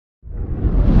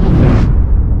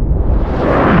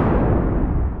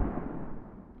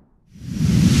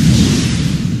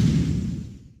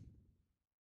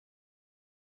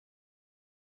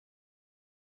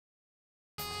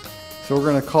So we're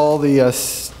going to call the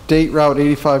State Route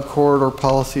 85 Corridor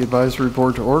Policy Advisory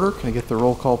Board to order. Can I get the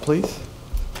roll call, please?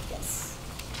 Yes.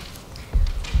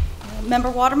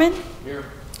 Member Waterman? Here.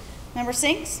 Member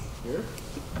Sinks? Here.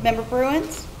 Member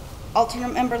Bruins?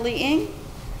 Alternate Member Lee Ing?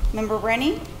 Member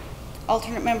Rennie?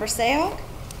 Alternate Member Sayok?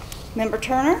 Member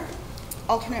Turner?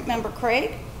 Alternate Member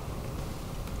Craig?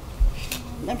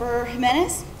 Member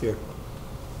Jimenez? Here.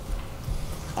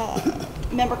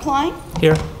 Member Klein?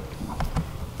 Here.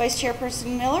 Vice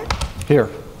Chairperson Miller? Here.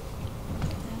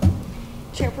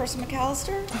 Chairperson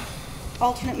McAllister?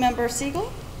 Alternate Member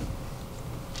Siegel?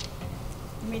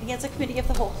 The meeting as a committee of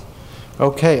the whole.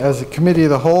 Okay, as a committee of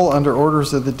the whole, under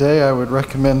orders of the day, I would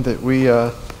recommend that we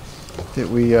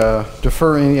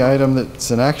defer any item that's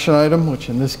an action item, which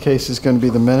in this case is going to be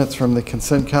the minutes from the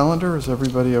consent calendar. Is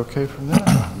everybody okay from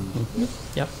that?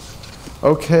 Yep.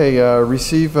 Okay,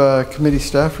 receive committee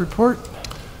staff report.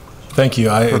 Thank you.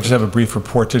 I just have a brief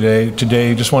report today.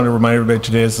 Just wanted to remind everybody,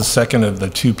 today is the second of the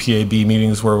 2 PAB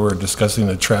meetings where we're discussing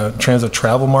the transit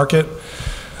travel market.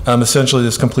 Essentially,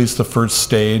 this completes the first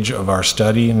stage of our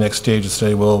study. Next stage of the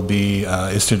study will be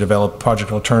is to develop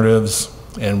project alternatives,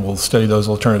 and we'll study those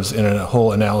alternatives in a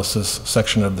whole analysis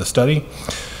section of the study.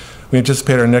 We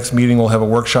anticipate our next meeting will have a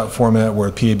workshop format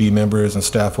where PAB members and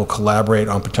staff will collaborate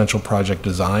on potential project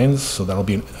designs. So that'll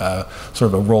be sort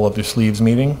of a roll up your sleeves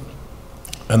meeting.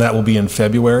 And that will be in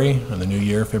February, in the new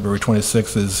year. February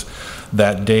 26th is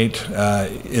that date.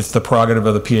 It's the prerogative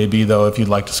of the PAB, though, if you'd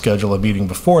like to schedule a meeting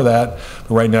before that.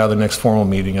 But right now, the next formal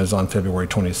meeting is on February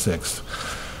 26th.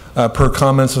 Per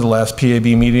comments of the last PAB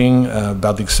meeting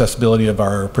about the accessibility of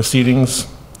our proceedings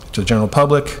to the general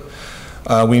public,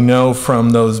 we know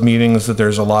from those meetings that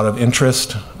there's a lot of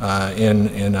interest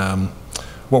in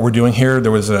what we're doing here.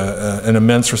 There was an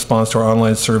immense response to our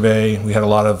online survey. We had a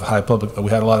lot of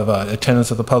attendance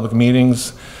at the public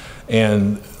meetings,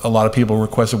 and a lot of people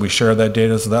requested we share that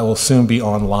data, so that will soon be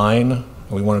online.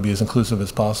 We want to be as inclusive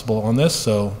as possible on this,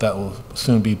 so that will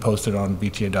soon be posted on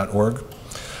VTA.org.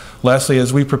 Lastly,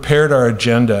 as we prepared our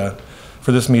agenda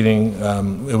for this meeting,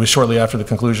 it was shortly after the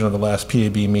conclusion of the last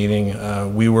PAB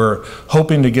meeting. We were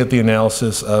hoping to get the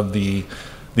analysis of the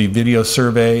video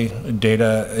survey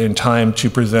data in time to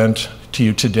present to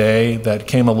you today. That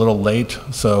came a little late,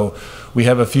 so we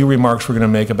have a few remarks we're going to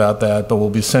make about that, but we'll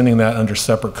be sending that under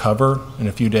separate cover in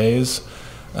a few days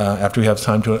after we have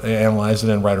time to analyze it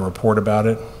and write a report about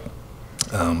it.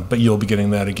 But you'll be getting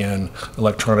that again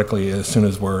electronically as soon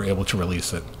as we're able to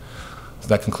release it. So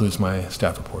that concludes my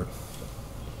staff report.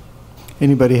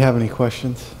 Anybody have any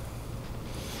questions?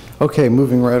 Okay,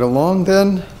 moving right along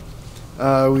then.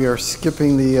 We are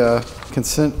skipping the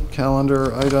consent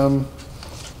calendar item,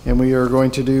 and we are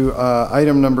going to do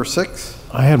item number 6.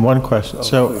 I had one question. Oh,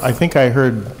 so please. I think I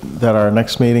heard that our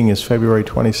next meeting is February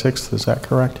 26th. Is that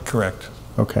correct? Correct.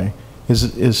 Okay.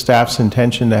 Is staff's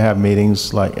intention to have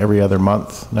meetings like every other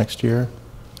month next year?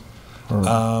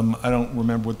 I don't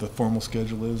remember what the formal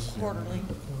schedule is. Quarterly.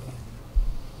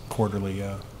 Quarterly,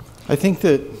 yeah. I think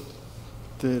that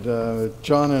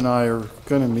John and I are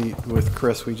going to meet with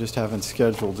Chris. We just haven't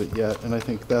scheduled it yet, and I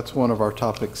think that's one of our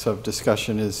topics of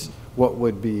discussion is what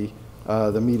would be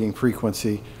the meeting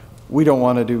frequency. We don't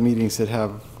want to do meetings that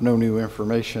have no new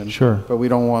information. Sure. But we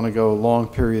don't want to go long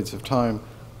periods of time,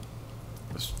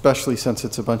 especially since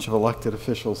it's a bunch of elected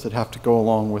officials that have to go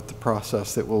along with the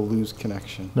process that will lose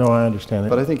connection. No, I understand it.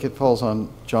 But I think it falls on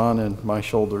John and my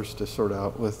shoulders to sort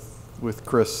out with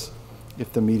Chris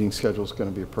if the meeting schedule is going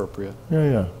to be appropriate.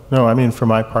 Yeah. No, I mean, for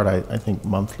my part, I think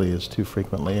monthly is too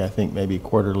frequently. I think maybe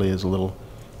quarterly is a little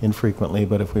infrequently,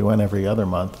 but if we went every other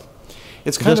month,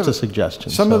 it's kind just of a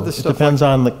suggestion. Some of the stuff it depends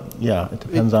on the it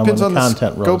depends on when the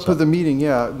content rolls scope up. of the meeting.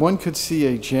 Yeah, one could see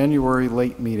a January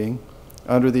late meeting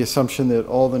under the assumption that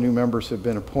all the new members have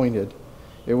been appointed,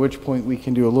 at which point we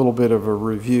can do a little bit of a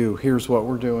review. Here's what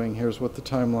we're doing. Here's what the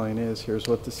timeline is. Here's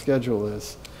what the schedule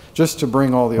is, just to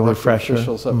bring all the elected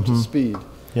officials up to speed,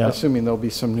 assuming there'll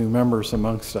be some new members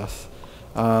amongst us.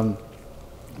 But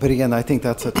again, I think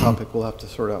that's a topic we'll have to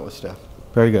sort out with staff.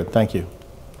 Very good. Thank you.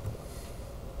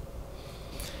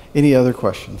 Any other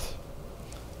questions?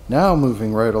 Now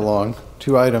moving right along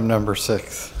to item number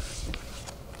 6.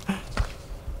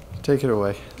 Take it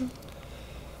away.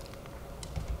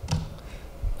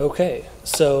 Okay,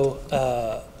 so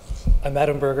I'm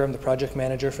Adam Berger. I'm the project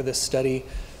manager for this study.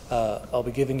 I'll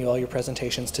be giving you all your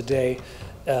presentations today.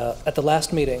 At the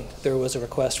last meeting, there was a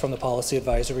request from the Policy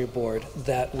Advisory Board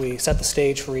that we set the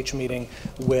stage for each meeting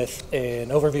with an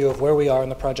overview of where we are in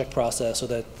the project process so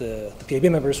that the PAB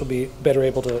members will be better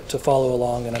able to follow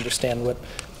along and understand what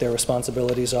their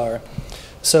responsibilities are.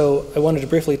 So I wanted to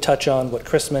briefly touch on what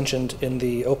Chris mentioned in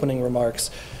the opening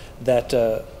remarks.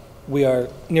 that we are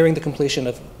nearing the completion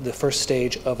of the first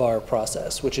stage of our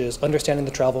process, which is understanding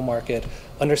the travel market,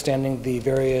 understanding the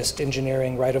various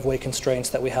engineering right-of-way constraints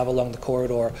that we have along the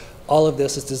corridor. All of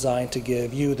this is designed to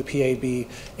give you, the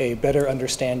PAB, a better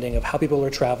understanding of how people are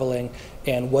traveling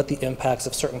and what the impacts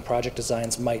of certain project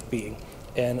designs might be.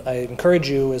 And I encourage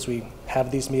you, as we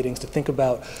have these meetings, to think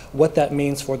about what that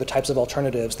means for the types of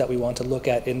alternatives that we want to look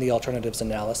at in the alternatives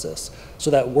analysis.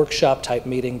 So that workshop type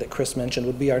meeting that Chris mentioned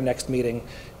would be our next meeting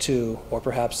or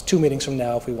perhaps 2 meetings from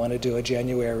now if we want to do a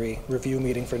January review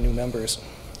meeting for new members,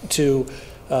 to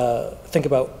think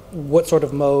about what sort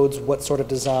of modes, what sort of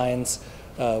designs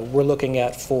we're looking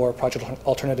at for project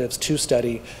alternatives to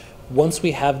study. Once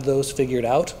we have those figured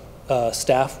out,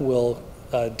 staff will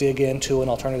dig into an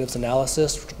alternatives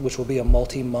analysis, which will be a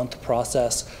multi-month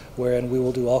process wherein we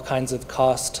will do all kinds of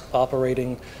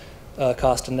operating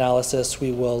cost analysis.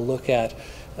 We will look at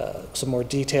some more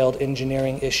detailed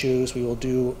engineering issues. We will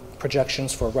do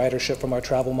projections for ridership from our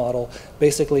travel model,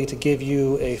 basically to give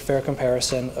you a fair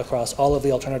comparison across all of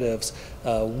the alternatives,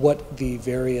 what the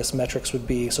various metrics would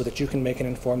be so that you can make an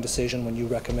informed decision when you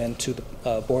recommend to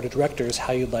the Board of Directors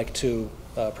how you'd like to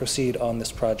proceed on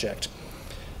this project.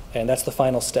 And that's the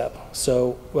final step.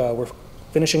 So we're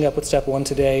finishing up with step 1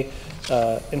 today.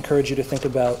 Encourage you to think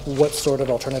about what sort of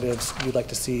alternatives you'd like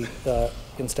to see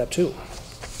in step 2.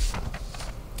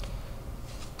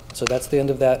 So that's the end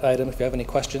of that item. If you have any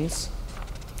questions.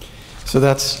 So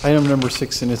that's item number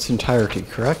 6 in its entirety,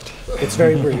 correct? It's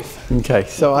very brief. Okay,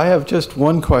 so I have just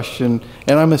one question,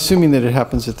 and I'm assuming that it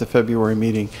happens at the February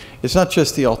meeting. It's not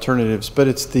just the alternatives, but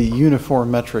it's the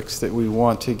uniform metrics that we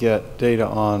want to get data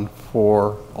on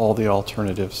for all the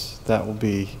alternatives. That will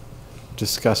be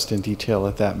discussed in detail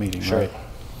at that meeting, Sure. right?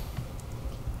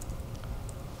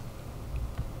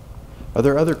 Are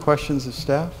there other questions of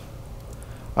staff?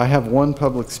 I have one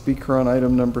public speaker on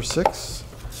item number 6,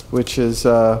 which is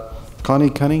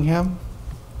Connie Cunningham.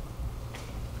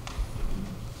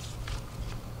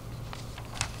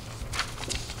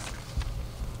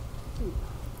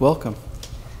 Welcome.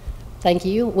 Thank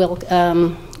you. Well,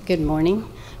 good morning.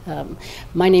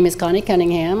 My name is Connie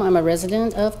Cunningham. I'm a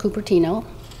resident of Cupertino.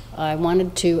 I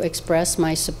wanted to express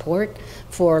my support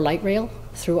for light rail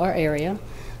through our area,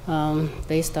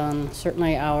 based on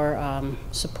certainly our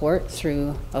support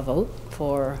through a vote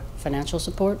for financial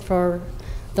support for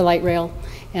the light rail,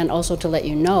 and also to let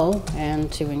you know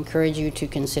and to encourage you to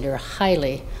consider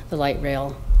highly the light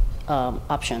rail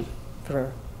option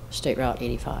for State Route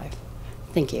 85.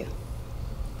 Thank you.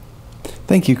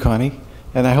 Thank you, Connie.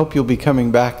 And I hope you'll be coming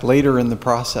back later in the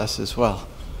process as well.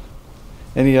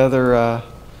 Any other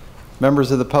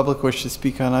members of the public wish to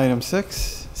speak on item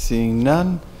 6? Seeing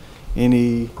none.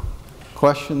 Any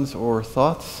questions or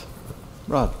thoughts?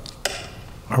 Rod.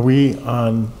 Are we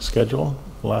on schedule,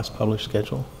 the last published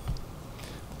schedule?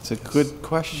 It's a good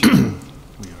question.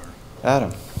 We are.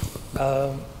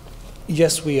 Adam.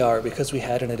 Yes, we are, because we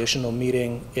had an additional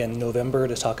meeting in November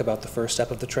to talk about the first step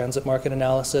of the transit market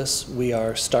analysis. We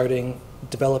are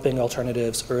developing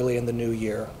alternatives early in the new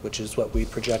year, which is what we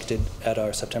projected at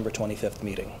our September 25th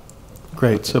meeting.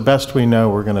 Great. So best we know,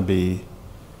 we're going to be,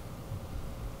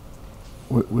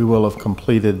 we will have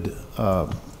completed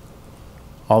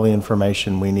all the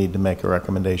information we need to make a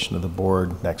recommendation to the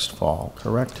board next fall,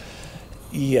 correct?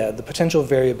 Yeah, the potential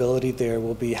variability there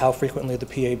will be how frequently the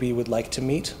PAB would like to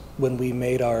meet. When we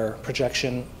made our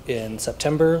projection in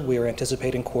September, we were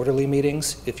anticipating quarterly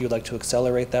meetings. If you'd like to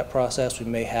accelerate that process, we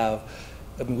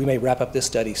may wrap up this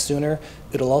study sooner.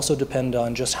 It'll also depend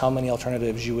on just how many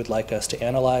alternatives you would like us to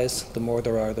analyze. The more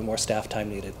there are, the more staff time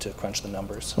needed to crunch the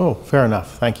numbers. Oh, fair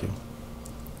enough. Thank you.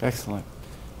 Excellent.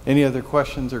 Any other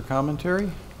questions or commentary?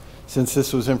 Since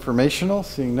this was informational,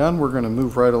 seeing none, we're going to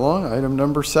move right along. Item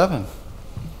number 7.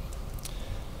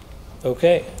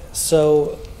 Okay,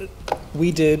 so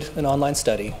we did an online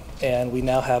study, and we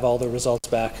now have all the results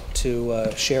back to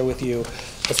share with you,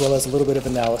 as well as a little bit of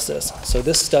analysis. So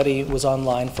this study was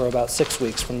online for about 6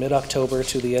 weeks, from mid-October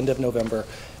to the end of November,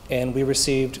 and we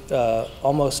received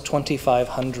almost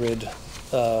 2,500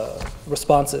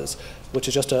 responses, which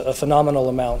is just a phenomenal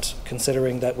amount,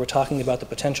 considering that we're talking about the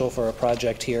potential for a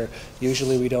project here.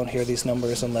 Usually we don't hear these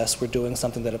numbers unless we're doing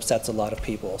something that upsets a lot of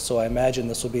people. So I imagine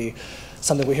this will be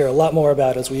something we hear a lot more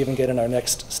about as we even get in our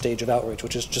next stage of outreach,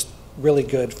 which is just really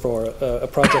good for a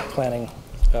project planning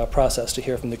process to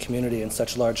hear from the community in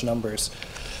such large numbers.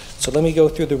 So let me go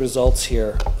through the results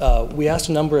here. We asked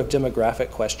a number of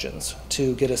demographic questions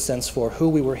to get a sense for who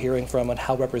we were hearing from and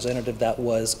how representative that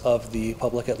was of the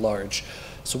public at large.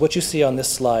 So what you see on this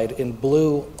slide in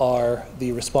blue are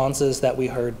the responses that we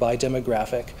heard by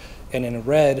demographic. And in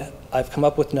red, I've come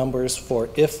up with numbers for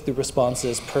if the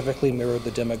responses perfectly mirrored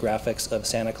the demographics of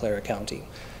Santa Clara County.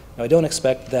 Now, I don't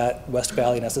expect that West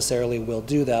Valley necessarily will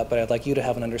do that, but I'd like you to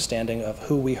have an understanding of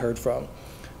who we heard from.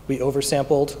 We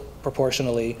oversampled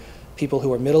proportionally people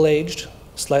who are middle-aged,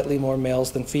 slightly more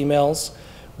males than females.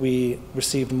 We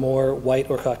received more white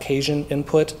or Caucasian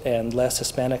input and less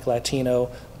Hispanic, Latino,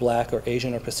 Black, or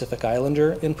Asian or Pacific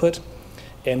Islander input.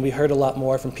 And we heard a lot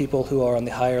more from people who are on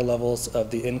the higher levels of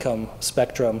the income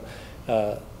spectrum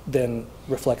than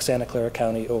reflects Santa Clara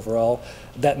County overall.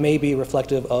 That may be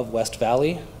reflective of West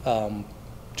Valley.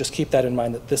 Just keep that in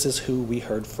mind that this is who we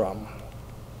heard from.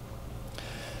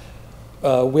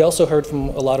 We also heard from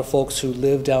a lot of folks who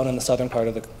live down in the southern part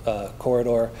of the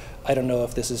corridor. I don't know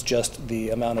if this is just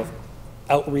the amount of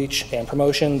outreach and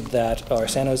promotion that our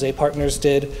San Jose partners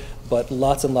did, but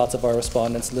lots and lots of our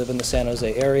respondents live in the San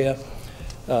Jose area.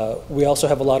 We also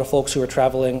have a lot of folks who are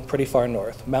traveling pretty far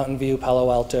north, Mountain View,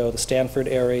 Palo Alto, the Stanford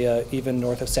area, even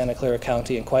north of Santa Clara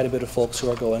County, and quite a bit of folks who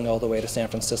are going all the way to San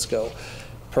Francisco.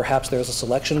 Perhaps there's a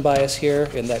selection bias here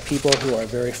in that people who are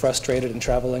very frustrated and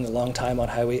traveling a long time on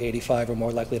Highway 85 are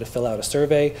more likely to fill out a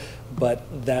survey, but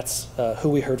that's who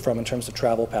we heard from in terms of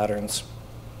travel patterns.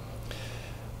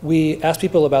 We asked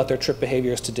people about their trip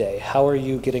behaviors today. How are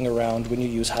you getting around when you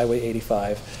use Highway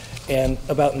 85? And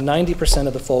about 90%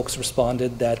 of the folks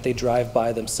responded that they drive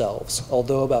by themselves,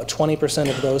 although about 20%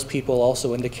 of those people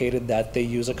also indicated that they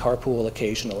use a carpool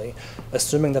occasionally.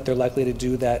 Assuming that they're likely to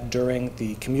do that during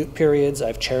the commute periods,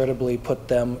 I've charitably put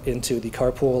them into the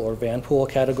carpool or van pool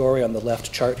category on the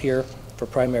left chart here for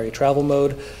primary travel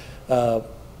mode.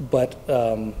 But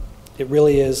it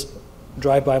really is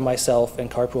drive by myself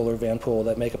and carpool or van pool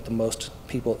that make up the most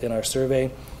people in our survey.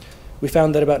 We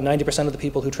found that about 90% of the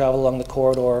people who travel along the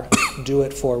corridor do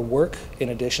it for work in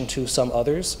addition to some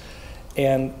others.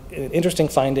 And an interesting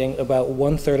finding, about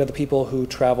 1/3 of the people who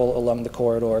travel along the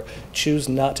corridor choose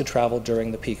not to travel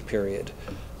during the peak period.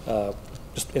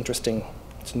 Just interesting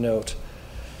to note.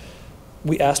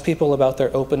 We asked people about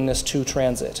their openness to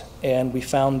transit, and we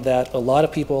found that a lot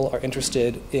of people are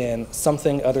interested in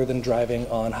something other than driving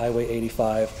on Highway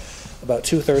 85. About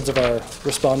 2/3 of our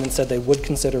respondents said they would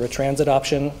consider a transit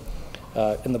option.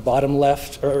 In the bottom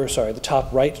left, or sorry, the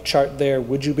top right chart there,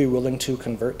 would you be willing to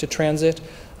convert to transit?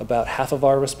 About half of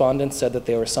our respondents said that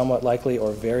they were somewhat likely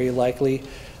or very likely.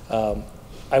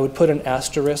 I would put an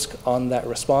asterisk on that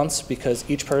response because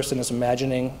each person is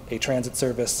imagining a transit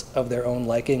service of their own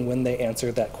liking when they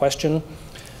answer that question.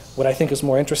 What I think is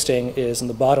more interesting is in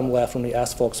the bottom left, when we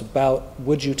ask folks about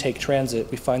would you take transit,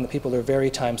 we find that people are very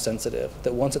time sensitive,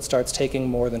 that once it starts taking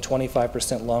more than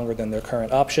 25% longer than their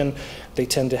current option, they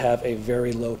tend to have a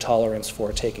very low tolerance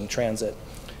for taking transit.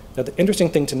 Now, the interesting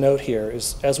thing to note here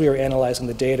is as we were analyzing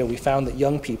the data, we found that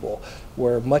young people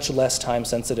were much less time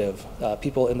sensitive,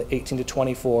 people in the 18 to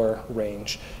 24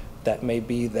 range. That may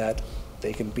be that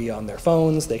they can be on their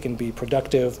phones, they can be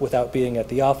productive without being at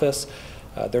the office.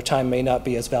 Their time may not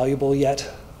be as valuable yet.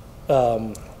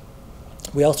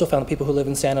 We also found people who live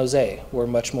in San Jose were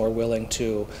much more willing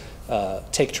to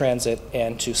take transit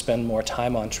and to spend more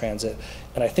time on transit.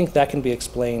 And I think that can be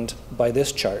explained by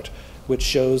this chart, which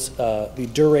shows the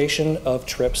duration of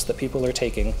trips that people are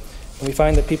taking. And we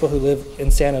find that people who live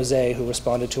in San Jose who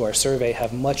responded to our survey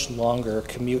have much longer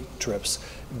commute trips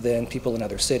than people in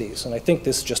other cities. And I think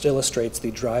this just illustrates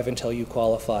the drive until you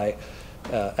qualify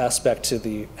aspect to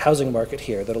the housing market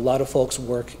here, that a lot of folks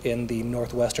work in the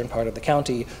northwestern part of the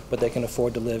county, but they can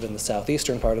afford to live in the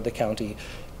southeastern part of the county.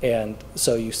 And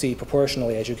so you see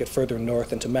proportionally as you get further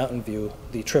north into Mountain View,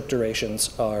 the trip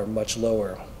durations are much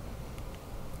lower.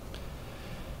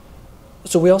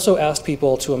 So we also asked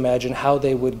people to imagine how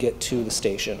they would get to the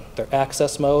station, their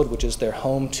access mode, which is their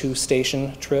home to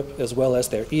station trip, as well as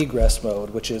their egress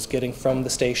mode, which is getting from the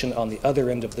station on the other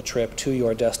end of the trip to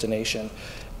your destination.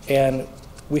 And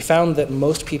we found that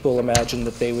most people imagine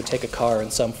that they would take a car in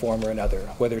some form or another,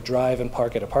 whether drive and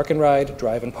park at a park and ride,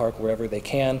 drive and park wherever they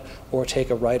can, or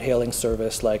take a ride-hailing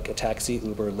service like a taxi,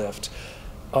 Uber, Lyft.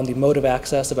 On the mode of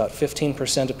access, about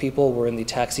 15% of people were in the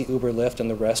taxi, Uber, Lyft, and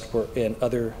the rest were in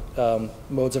other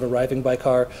modes of arriving by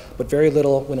car, but very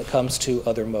little when it comes to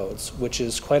other modes, which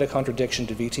is quite a contradiction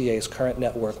to VTA's current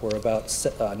network, where about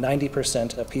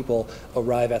 90% of people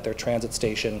arrive at their transit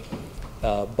station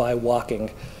by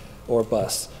walking or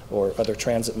bus or other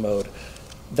transit mode.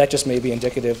 That just may be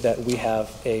indicative that we have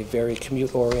a very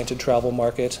commute-oriented travel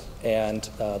market, and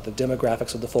the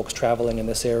demographics of the folks traveling in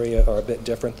this area are a bit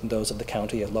different than those of the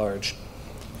county at large.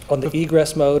 On the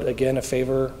egress mode, again,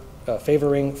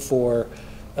 favoring for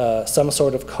some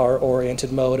sort of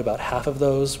car-oriented mode. About half of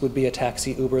those would be a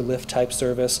taxi, Uber, Lyft type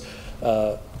service.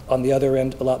 On the other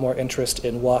end, a lot more interest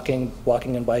in walking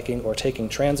and biking, or taking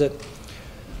transit.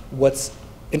 What's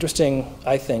interesting,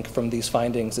 I think, from these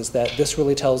findings is that this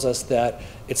really tells us that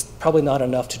it's probably not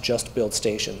enough to just build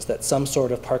stations, that some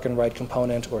sort of park and ride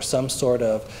component or some sort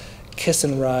of kiss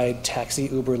and ride, taxi,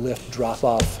 Uber, Lyft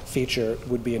drop-off feature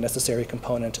would be a necessary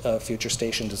component of future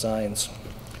station designs.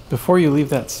 Before you leave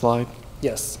that slide,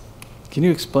 Yes. can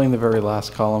you explain the very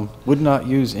last column? Would not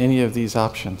use any of these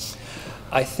options.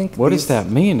 I think What does that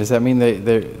mean? Does that mean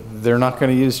they're not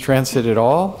going to use transit at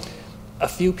all? A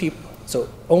few people, so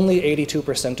only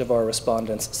 82% of our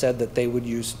respondents said that they would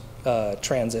use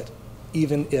transit,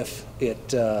 even if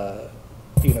it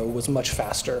was much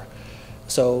faster.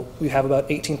 So we have about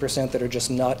 18% that are just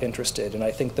not interested, and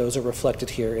I think those are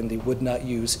reflected here in the would not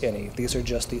use any. These are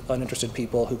just the uninterested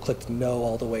people who clicked no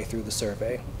all the way through the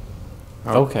survey.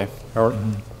 Okay. Howard?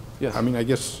 Yes.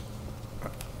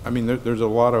 I mean, there's a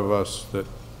lot of us that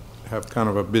have kind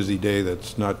of a busy day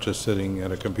that's not just sitting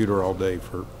at a computer all day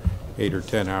for 8 or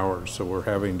 10 hours. So we're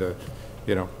having to,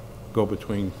 go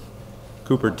between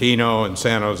Cupertino and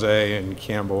San Jose and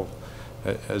Campbell,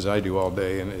 as I do all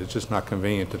day, and it's just not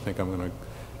convenient to think I'm going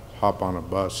to hop on a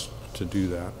bus to do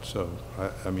that. So,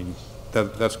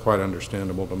 that's quite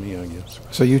understandable to me, I guess.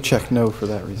 So you check no for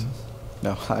that reason?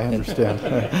 No, I understand.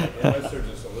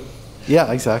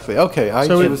 Yeah, exactly. Okay, I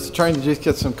was trying to just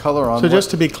get some color on. So just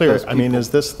to be clear, those I mean, people- is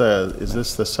this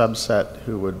the subset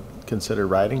who would consider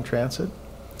riding transit?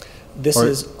 This Or-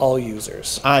 is all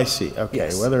users. I see, okay,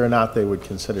 Yes. whether or not they would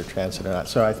consider transit or not.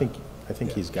 So I think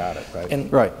he's got it, right?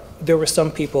 And Right. there were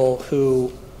some people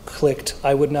who clicked,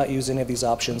 I would not use any of these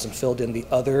options, and filled in the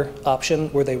other option,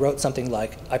 where they wrote something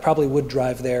like, I probably would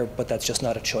drive there, but that's just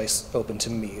not a choice open to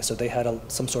me. So they had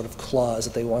some sort of clause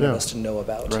that they wanted Yeah. us to know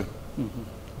about. Right.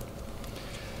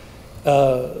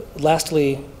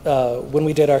 Lastly, when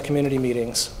we did our community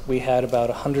meetings, we had about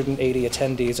 180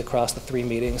 attendees across the 3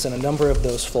 meetings, and a number of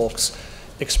those folks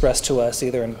expressed to us,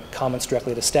 either in comments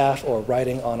directly to staff or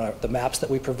writing on the maps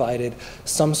that we provided,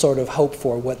 some sort of hope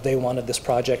for what they wanted this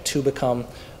project to become.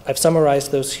 I've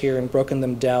summarized those here and broken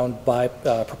them down by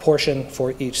proportion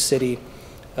for each city.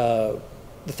 The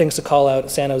things to call out,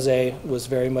 San Jose was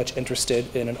very much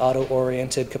interested in an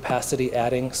auto-oriented capacity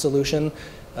adding solution,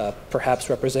 perhaps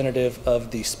representative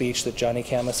of the speech that Johnny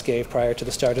Camus gave prior to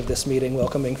the start of this meeting,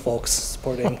 welcoming folks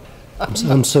supporting.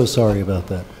 I'm so sorry about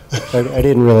that. I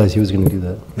didn't realize he was going to do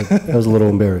that. I was a little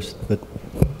embarrassed, but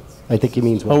I think he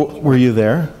means well. Oh, were you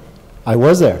there? I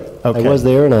was there. Okay. I was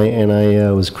there, and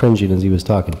I was cringing as he was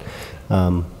talking.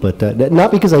 But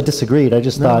not because I disagreed. I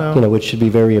just thought, no. It should be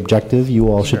very objective. You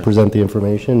all should present the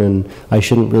information, and I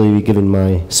shouldn't really be giving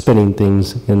my spinning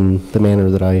things in the manner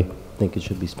that I think it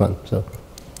should be spun. So.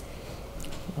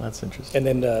 Well, that's interesting. And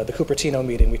then the Cupertino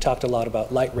meeting, we talked a lot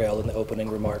about light rail in the opening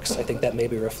remarks. I think that may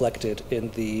be reflected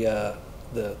in the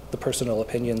personal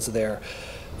opinions there.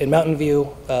 In Mountain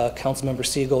View, Councilmember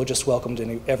Siegel just welcomed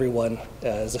everyone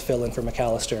as a fill-in for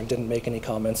McAllister and didn't make any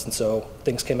comments, and so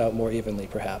things came out more evenly,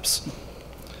 perhaps.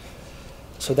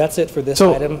 So that's it for this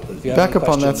item. If you have back any up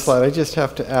on that questions. slide, I just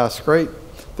have to ask, right?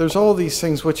 There's all these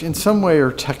things which in some way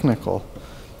are technical.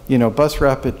 Bus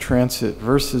rapid transit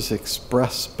versus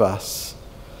express bus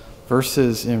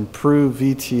versus improved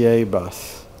VTA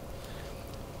bus.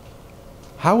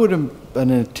 How would an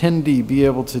attendee be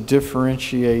able to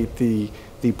differentiate the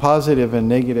positive and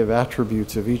negative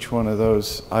attributes of each one of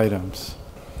those items?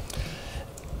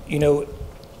 In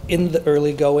the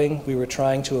early going, we were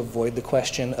trying to avoid the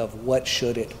question of what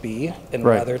should it be, and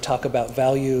Right. rather talk about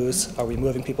values. Are we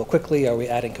moving people quickly? Are we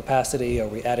adding capacity? Are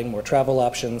we adding more travel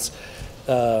options?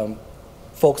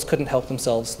 Folks couldn't help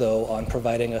themselves, though, on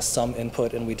providing us some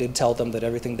input, and we did tell them that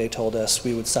everything they told us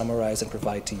we would summarize and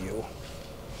provide to you.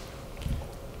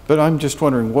 But I'm just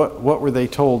wondering, what were they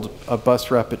told a bus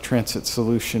rapid transit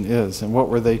solution is, and what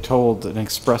were they told an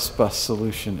express bus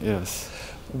solution is?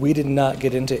 We did not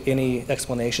get into any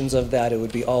explanations of that. It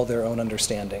would be all their own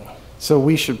understanding. So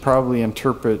we should probably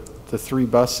interpret the 3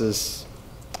 buses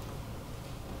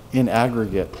in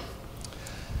aggregate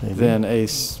than a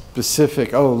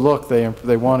specific, oh, look,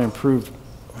 they want improved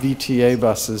VTA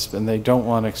buses and they don't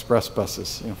want express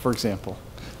buses, for example.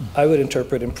 I would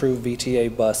interpret improved VTA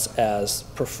bus as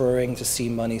preferring to see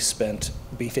money spent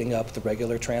beefing up the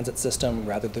regular transit system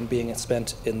rather than being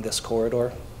spent in this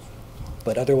corridor.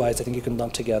 But otherwise, I think you can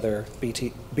lump together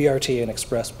BRT and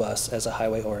express bus as a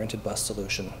highway-oriented bus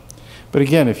solution. But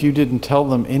again, if you didn't tell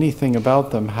them anything about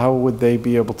them, how would they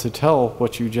be able to tell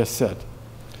what you just said?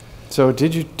 So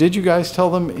did you guys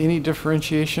tell them any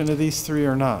differentiation of these 3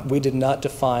 or not? We did not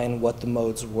define what the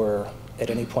modes were at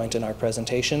any point in our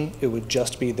presentation. It would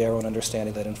just be their own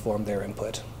understanding that informed their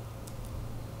input.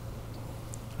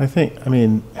 I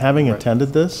mean, having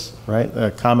attended this, right,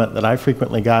 the comment that I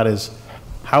frequently got is,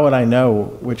 how would I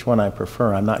know which one I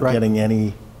prefer? I'm not getting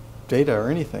any Data or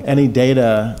anything. any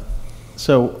data.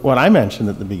 So what I mentioned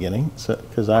at the beginning,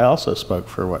 because I also spoke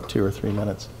for, what, 2 or 3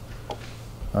 minutes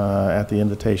at the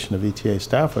invitation of VTA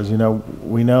staff, was,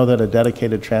 we know that a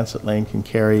dedicated transit lane can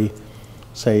carry,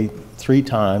 say, 3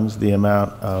 times the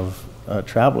amount of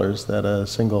travelers that a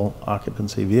single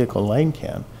occupancy vehicle lane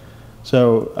can.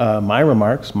 So my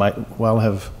remarks might well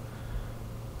have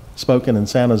spoken in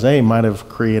San Jose, might have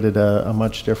created a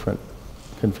much different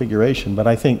configuration. But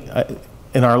I think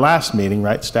in our last meeting,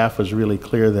 right, staff was really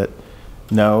clear that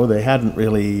no, they hadn't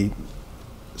really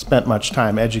spent much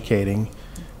time educating,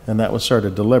 and that was sort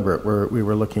of deliberate. We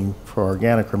were looking for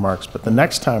organic remarks. But the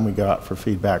next time we go out for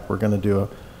feedback, we're going to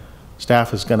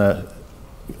staff is going to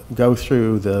go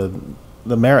through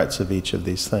the merits of each of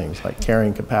these things, like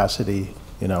carrying capacity,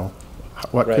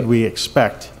 what could we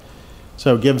expect?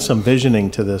 So give some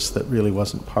visioning to this that really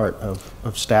wasn't part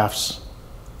of staff's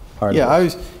part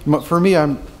of it. For me,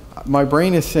 my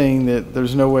brain is saying that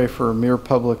there's no way for a mere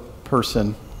public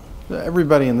person,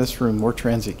 everybody in this room, we're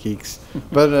transit geeks,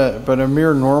 but a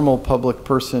mere normal public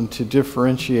person to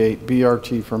differentiate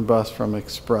BRT from bus from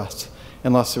express,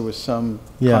 unless there was some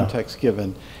context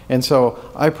given. And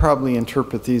so I probably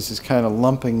interpret these as kind of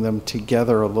lumping them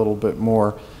together a little bit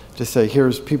more to say,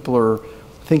 here's people are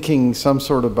thinking some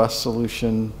sort of bus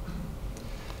solution.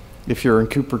 If you're in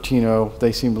Cupertino,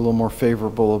 they seem a little more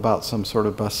favorable about some sort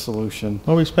of bus solution.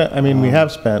 Well, we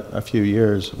have spent a few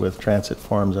years with transit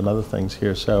forums and other things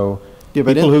here, so but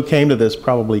people who came to this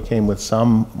probably came with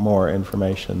some more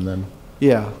information than...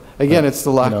 Yeah. Again, it's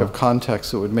the lack of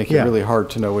context that would make it really hard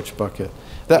to know which bucket.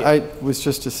 That was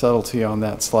just a subtlety on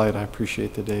that slide. I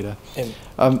appreciate the data. And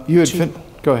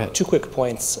go ahead. 2 quick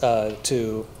points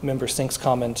to Member Sink's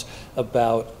comment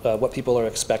about what people are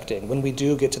expecting. When we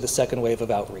do get to the second wave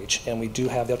of outreach, and we do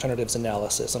have the alternatives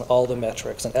analysis and all the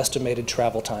metrics and estimated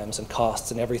travel times and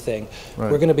costs and everything, we're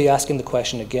going to be asking the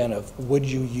question again of, would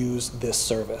you use this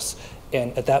service?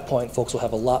 And at that point, folks will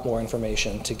have a lot more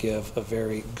information to give a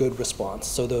very good response.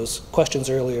 So those questions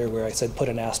earlier where I said put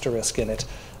an asterisk in it,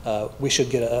 we should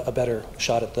get a better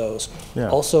shot at those. Yeah.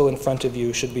 Also in front of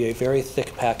you should be a very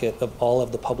thick packet of all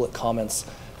of the public comments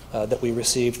that we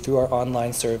received through our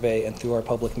online survey and through our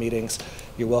public meetings.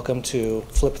 You're welcome to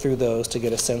flip through those to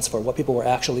get a sense for what people were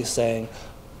actually saying,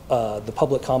 the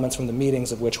public comments from the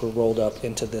meetings of which were rolled up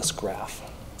into this graph.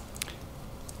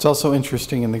 It's also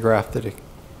interesting in the graph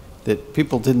that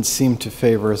people didn't seem to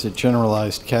favor as a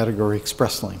generalized category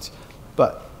express lanes.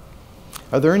 But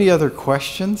are there any other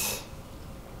questions?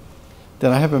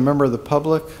 Then I have a member of the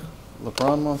public.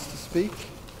 LeBron wants to speak.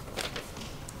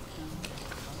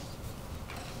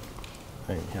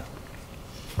 Thank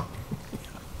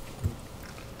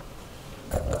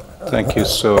you.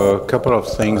 So a couple of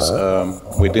things.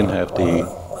 We didn't have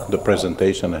the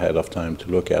presentation ahead of time to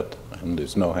look at, and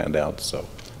there's no handout, so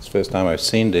it's the first time I've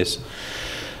seen this.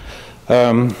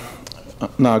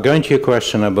 Now, going to your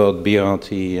question about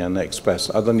BRT and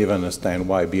Express, I don't even understand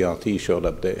why BRT showed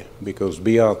up there, because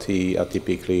BRT are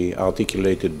typically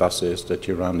articulated buses that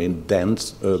you run in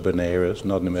dense urban areas,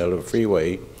 not in the middle of a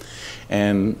freeway,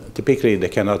 and typically they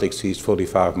cannot exceed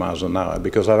 45 miles an hour,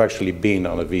 because I've actually been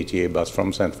on a VTA bus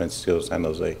from San Francisco to San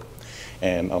Jose,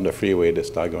 and on the freeway they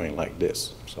start going like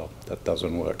this, so that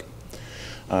doesn't work.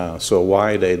 So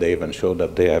why they even showed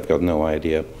up there, I've got no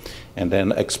idea. And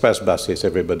then express buses,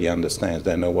 everybody understands.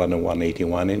 They know when a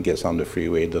 181 in gets on the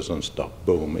freeway, it doesn't stop.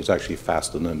 Boom. It's actually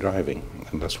faster than driving,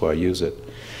 and that's why I use it.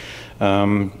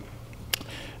 The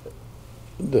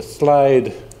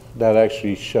slide that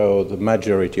actually showed the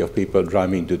majority of people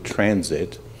driving to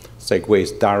transit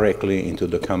segues directly into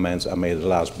the comments I made at the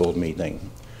last board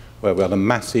meeting, where we have a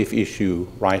massive issue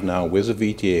right now with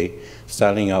the VTA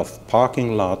selling off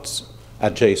parking lots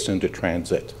adjacent to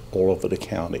transit all over the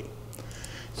county.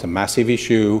 It's a massive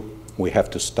issue. We have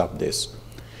to stop this.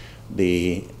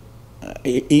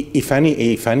 If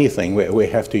anything, we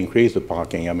have to increase the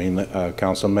parking. I mean,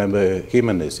 Councilmember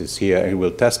Jimenez is here and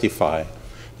will testify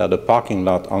that the parking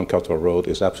lot on Cottle Road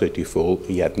is absolutely full,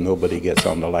 yet nobody gets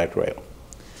on the light rail.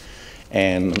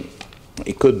 And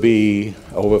it could be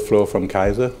overflow from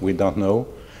Kaiser, we don't know,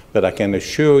 but I can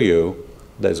assure you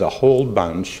there's a whole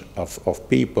bunch of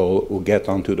people who get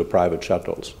onto the private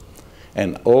shuttles.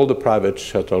 And all the private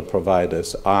shuttle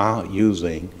providers are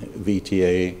using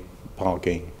VTA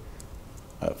parking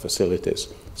facilities.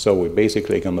 So we're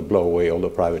basically going to blow away all the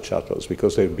private shuttles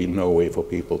because there'll be no way for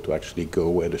people to actually go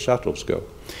where the shuttles go.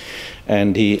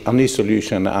 And the only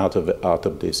solution out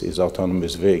of this is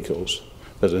autonomous vehicles.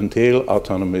 But until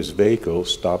autonomous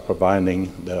vehicles start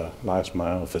providing the last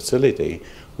mile facility,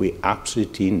 we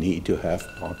absolutely need to have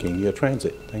parking near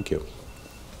transit. Thank you.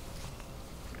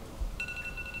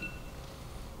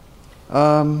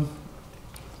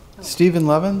 Stephen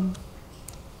Levin?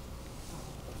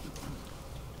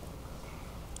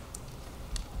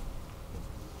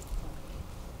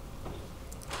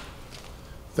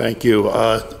 Thank you.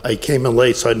 I came in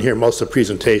late, so I didn't hear most of the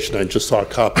presentation. I just saw a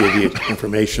copy of the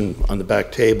information on the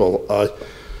back table. But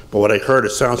what I heard,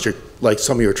 it sounds like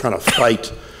some of you are trying to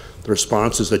fight the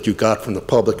responses that you got from the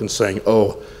public and saying,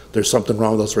 oh, there's something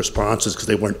wrong with those responses because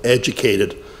they weren't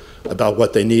educated about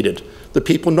what they needed. The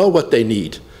people know what they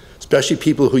need, especially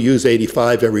people who use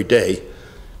 85 every day.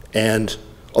 And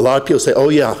a lot of people say, oh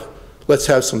yeah, let's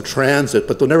have some transit,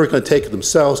 but they're never going to take it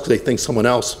themselves because they think someone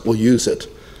else will use it.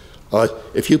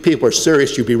 If you people are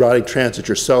serious, you'd be riding transit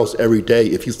yourselves every day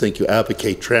if you think you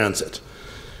advocate transit.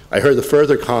 I heard the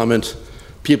further comment,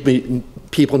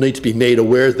 people need to be made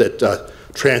aware that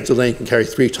transit lane can carry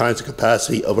 3 times the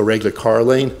capacity of a regular car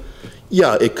lane.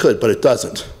 Yeah, it could, but it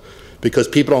doesn't, because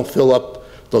people don't fill up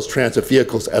those transit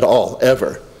vehicles at all,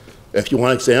 ever. If you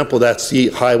want an example, that's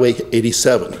the Highway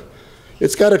 87.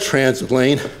 It's got a transit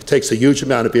lane, takes a huge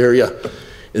amount of area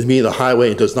in the middle of the highway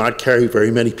and does not carry very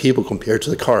many people compared to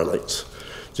the car lanes.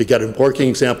 So you got an working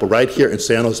example right here in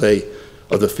San Jose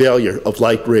of the failure of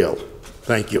light rail.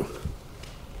 Thank you.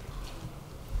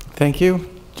 Thank you.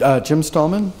 Jim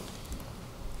Stallman?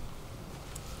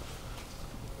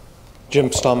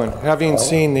 Jim Stallman. Having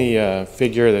seen the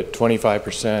figure that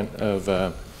 25% of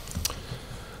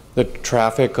the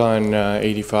traffic on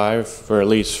 85, or at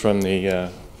least from the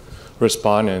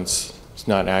respondents, is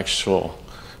not actual,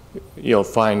 you'll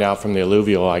find out from the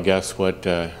alluvial, I guess, what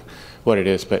it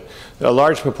is. But a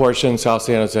large proportion, South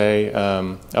San Jose,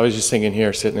 I was just thinking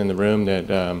here, sitting in the room, that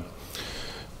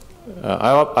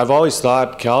I've always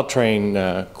thought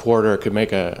Caltrain corridor could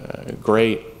make a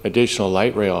great additional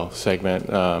light rail segment.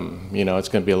 You know, it's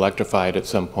going to be electrified at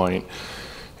some point.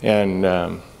 And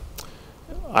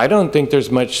I don't think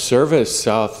there's much service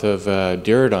south of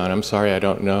Diridon. I'm sorry, I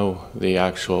don't know the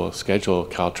actual schedule of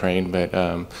Caltrain, but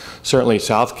certainly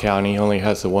South County only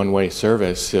has the one-way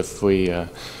service. If we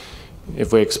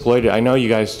exploit it, I know you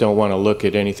guys don't want to look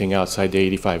at anything outside the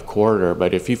 85 corridor,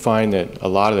 but if you find that a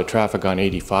lot of the traffic on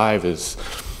 85 is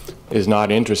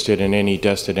not interested in any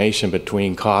destination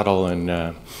between Cottle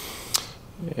and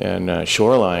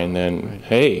Shoreline, then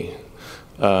hey.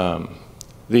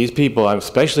 These people,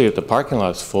 especially if the parking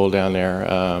lot's full down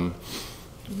there,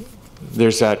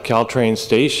 there's that Caltrain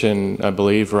station, I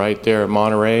believe, right there at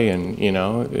Monterey, and you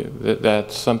know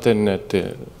that's something that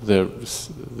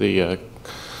the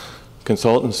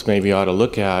consultants maybe ought to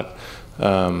look at.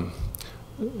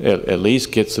 At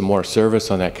least get some more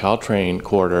service on that Caltrain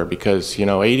corridor, because you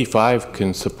know 85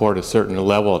 can support a certain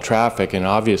level of traffic, and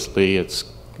obviously it's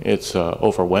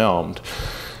overwhelmed.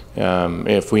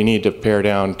 If we need to pare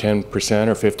down 10%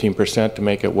 or 15% to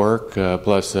make it work,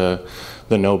 plus the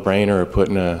no-brainer of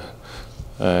putting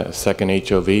a second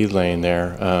HOV lane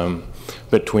there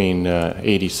between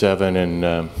 87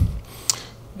 and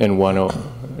 10, or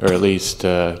at least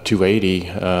 280,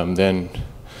 then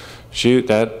shoot,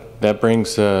 that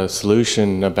brings a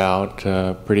solution about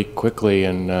pretty quickly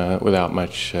and without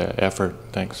much effort.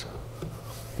 Thanks.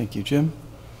 Thank you, Jim.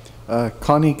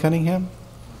 Connie Cunningham?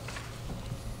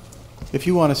 If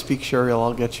you want to speak, Cheryl,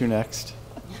 I'll get you next.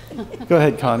 Go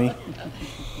ahead, Connie.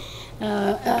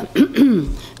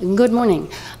 Good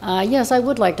morning. Yes, I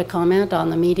would like to comment on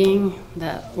the meeting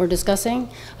that we're discussing.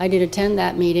 I did attend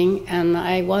that meeting, and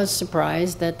I was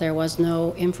surprised that there was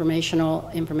no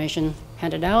information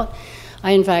handed out.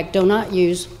 I, in fact, do not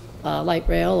use light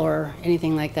rail or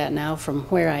anything like that now from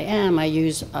where I am. I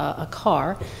use a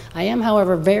car. I am,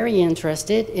 however, very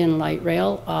interested in light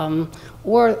rail,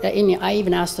 I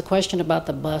even asked the question about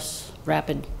the bus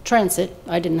rapid transit.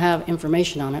 I didn't have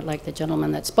information on it like the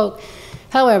gentleman that spoke.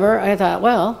 However, I thought,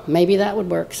 well, maybe that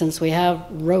would work since we have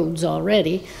roads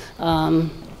already. I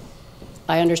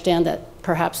understand that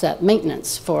perhaps that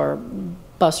maintenance for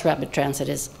bus rapid transit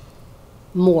is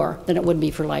more than it would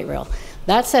be for light rail.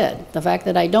 That said, the fact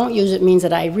that I don't use it means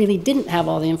that I really didn't have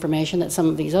all the information that some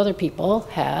of these other people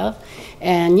have,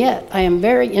 and yet I am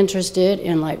very interested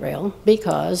in light rail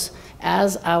because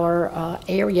as our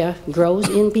area grows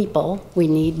in people, we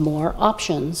need more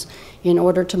options in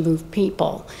order to move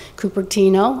people.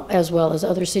 Cupertino, as well as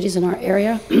other cities in our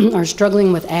area, are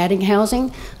struggling with adding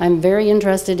housing. I'm very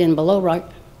interested in below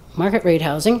market rate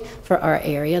housing for our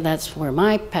area. That's where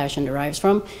my passion derives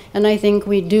from. And I think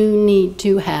we do need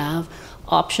to have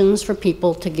options for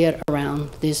people to get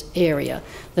around this area.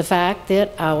 The fact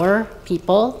that our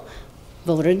people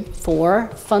voted for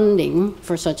funding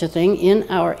for such a thing in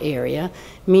our area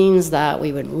means that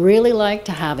we would really like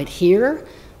to have it here,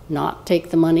 not take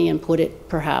the money and put it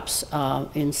perhaps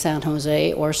in San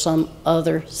Jose or some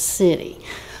other city.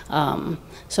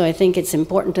 So I think it's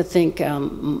important to think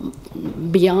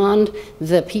beyond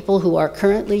the people who are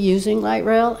currently using light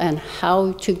rail and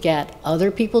how to get other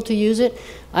people to use it.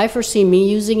 I foresee me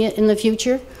using it in the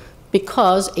future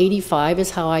because 85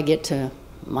 is how I get to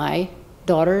my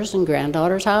daughter's and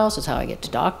granddaughter's house. It's how I get to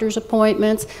doctor's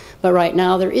appointments. But right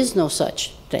now there is no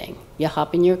such thing. You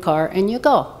hop in your car and you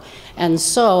go. And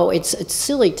so it's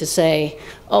silly to say,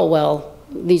 oh, well,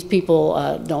 these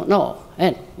people don't know.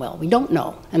 And, well, we don't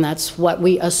know. And that's what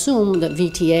we assume, that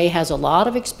VTA has a lot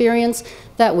of experience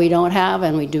that we don't have,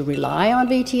 and we do rely on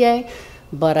VTA.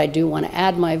 But I do want to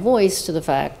add my voice to the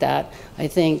fact that I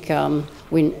think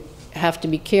we have to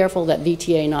be careful that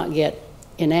VTA not get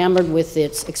enamored with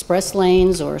its express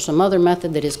lanes or some other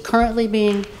method that is currently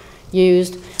being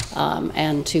used,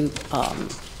 and to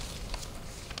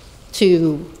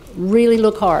really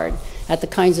look hard at the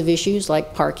kinds of issues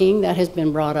like parking that has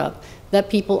been brought up that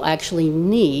people actually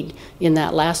need in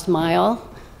that last mile.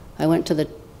 I went to the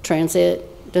transit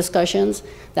discussions.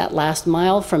 That last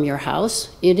mile from your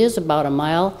house, it is about 1.25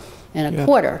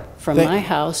 miles from my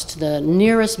house to the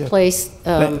nearest place,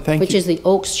 which is the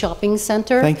Oaks Shopping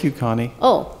Center. Thank you, Connie.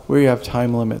 Oh. We have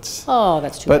time limits. Oh,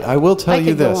 that's too bad. But I will tell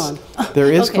you this. There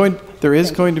is Okay. there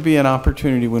is going to be an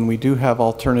opportunity when we do have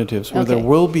alternatives where there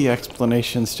will be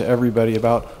explanations to everybody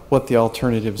about what the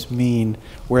alternatives mean,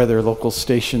 where their local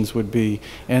stations would be.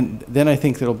 And then I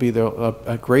think there'll be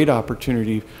a great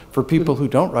opportunity for people who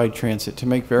don't ride transit to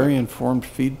make very informed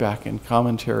feedback and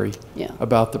commentary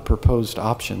about the proposed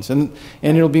options. And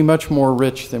it'll be much more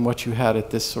rich than what you had at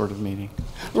this sort of meeting.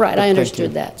 Right, But I thank understood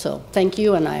you. that. So thank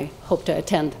you, and I hope to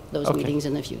attend those meetings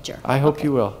in the future. I hope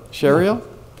you will. Sheriel?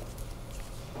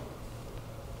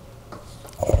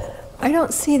 I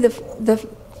don't see the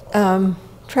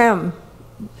tram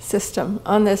system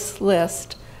on this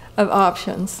list of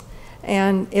options.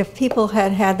 And if people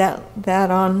had had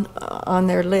that on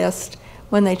their list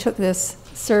when they took this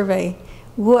survey,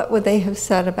 what would they have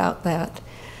said about that?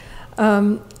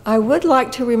 I would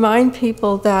like to remind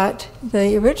people that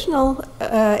the original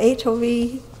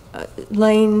HOV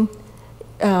lane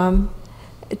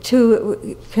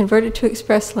converted to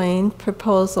express lane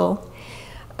proposal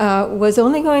was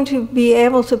only going to be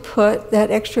able to put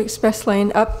that extra express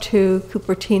lane up to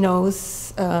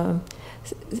Cupertino's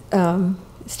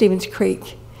Stevens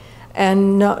Creek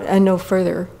and no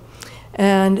further.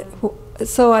 And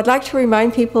so I'd like to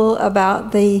remind people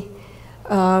about the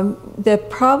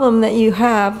problem that you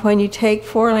have when you take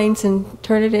 4 lanes and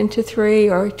turn it into 3,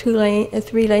 or 3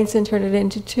 lanes and turn it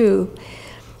into 2.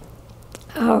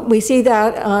 We see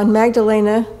that on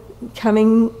Magdalena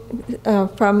coming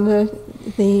from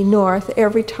the north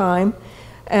every time,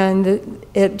 and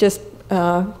it just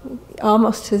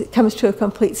almost comes to a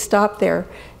complete stop there,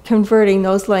 converting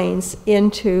those lanes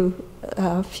into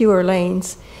fewer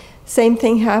lanes. Same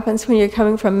thing happens when you're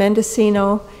coming from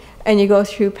Mendocino and you go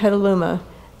through Petaluma,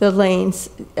 the lanes,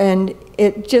 and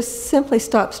it just simply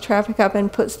stops traffic up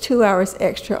and puts 2 hours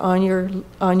extra on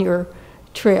your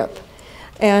trip.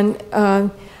 And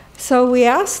so we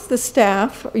asked the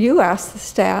staff, or you asked the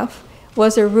staff,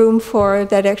 was there room for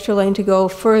that extra lane to go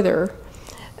further?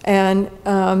 And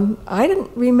I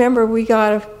didn't remember we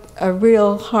got a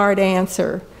real hard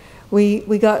answer.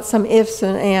 We got some ifs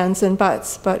and ands and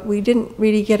buts, but we didn't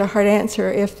really get a hard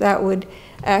answer if that would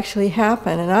actually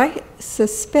happen. And I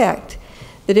suspect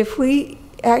that if we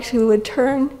actually would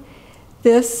turn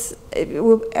this,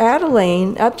 add a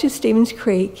lane up to Stevens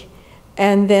Creek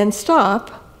and then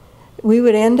stop, we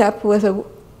would end up with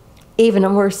even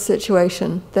a worse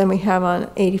situation than we have on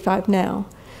 85 now.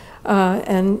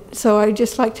 And so I'd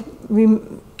just like to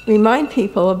remind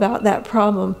people about that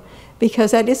problem, because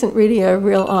that isn't really a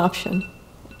real option.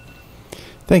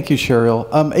 Thank you, Sheriel.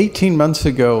 18 months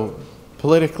ago,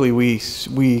 politically,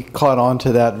 we caught on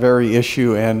to that very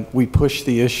issue and we pushed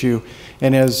the issue.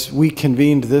 And as we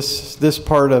convened this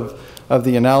part of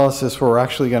the analysis where we're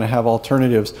actually going to have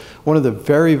alternatives, one of the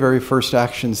very, very first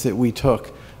actions that we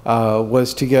took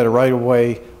was to get a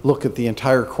right-of-way look at the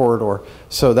entire corridor.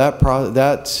 So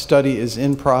that study is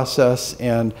in process,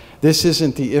 and this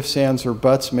isn't the ifs, ands, or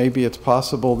buts, maybe it's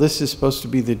possible. This is supposed to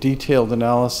be the detailed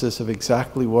analysis of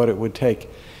exactly what it would take.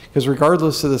 Because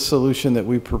regardless of the solution that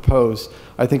we propose,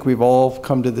 I think we've all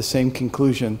come to the same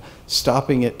conclusion.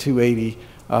 Stopping at 280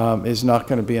 is not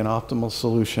going to be an optimal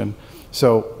solution.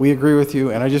 So we agree with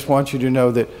you, and I just want you to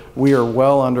know that we are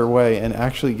well underway in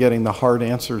actually getting the hard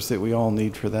answers that we all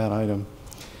need for that item.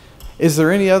 Is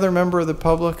there any other member of the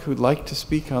public who'd like to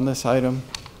speak on this item?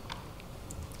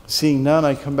 Seeing none,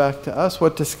 I come back to us.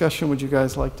 What discussion would you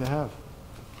guys like to have?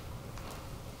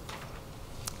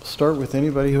 Start with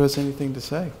anybody who has anything to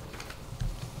say.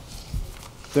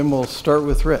 Then we'll start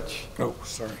with Rich. Oh,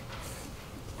 sorry.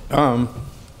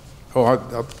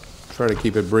 I'll try to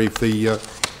keep it brief.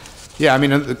 Yeah, I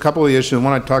mean, a couple of the issues,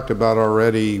 one I talked about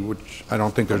already, which I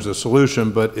don't think there's a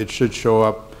solution, but it should show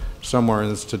up somewhere in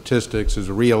the statistics, is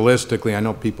realistically, I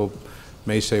know people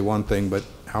may say one thing, but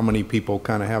how many people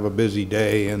kind of have a busy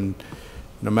day, and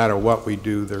no matter what we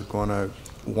do, they're going to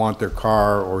want their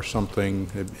car or something.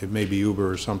 It may be Uber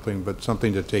or something, but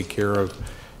something to take care of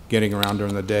getting around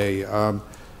during the day.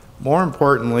 More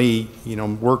importantly, you know,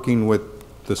 working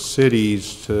with the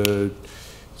cities to,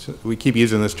 we keep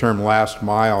using this term last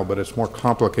mile, but it's more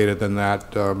complicated than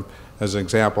that. As an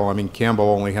example, I mean, Campbell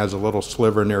only has a little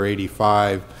sliver near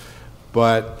 85,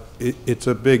 but it's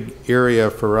a big area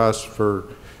for us for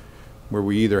where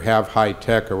we either have high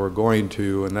tech or we're going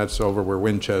to, and that's over where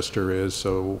Winchester is.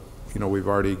 So, you know, we've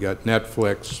already got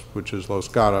Netflix, which is Los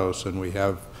Gatos, and we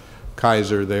have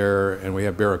Kaiser there, and we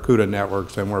have Barracuda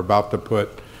Networks, and we're about to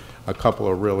put a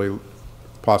couple of really,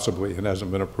 possibly, it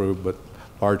hasn't been approved, but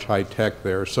large high tech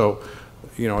there. So,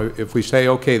 you know, if we say,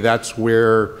 okay, that's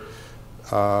where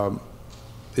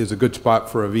is a good spot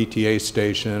for a VTA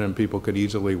station and people could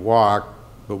easily walk,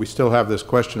 but we still have this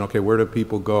question, okay, where do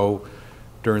people go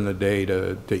during the day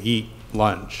to eat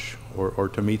lunch or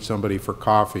to meet somebody for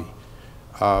coffee?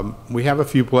 We have a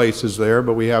few places there,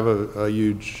 but we have a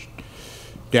huge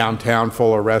downtown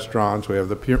full of restaurants. We have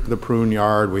the Prune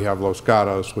Yard, we have Los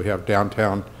Gatos, we have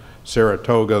downtown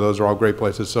Saratoga. Those are all great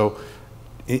places. So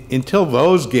until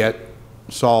those get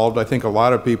solved, I think a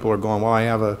lot of people are going, well,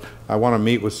 I want to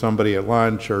meet with somebody at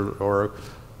lunch, or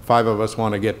 5 of us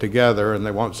want to get together,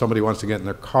 and somebody wants to get in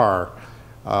their car.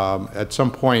 At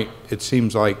some point, it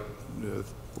seems like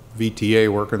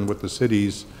VTA working with the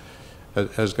cities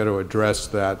has got to address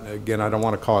that. Again, I don't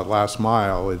want to call it last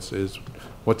mile. It's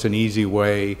what's an easy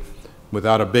way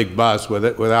without a big bus,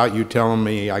 without you telling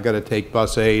me I got to take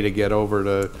bus A to get over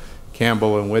to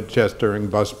Campbell and Winchester and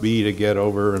bus B to get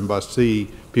over and bus C.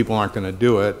 People aren't going to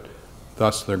do it.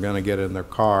 Thus, they're going to get in their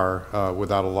car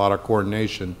without a lot of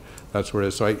coordination. That's where it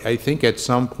is. So I think at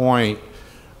some point,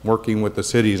 working with the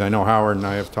cities, I know Howard and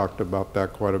I have talked about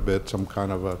that quite a bit, some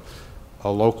kind of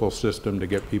a local system to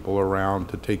get people around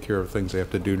to take care of things they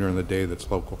have to do during the day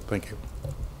that's local. Thank you.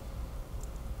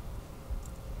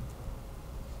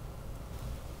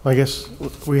 I guess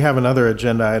we have another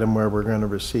agenda item where we're going to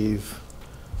receive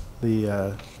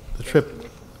the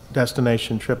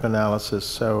destination trip analysis.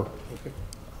 So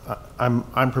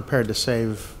I'm prepared to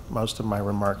save most of my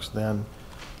remarks then.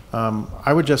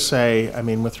 I would just say, I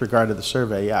mean, with regard to the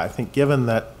survey, yeah, I think given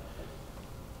that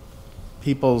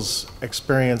people's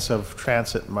experience of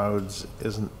transit modes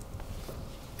isn't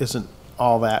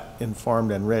all that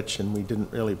informed and rich, and we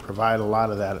didn't really provide a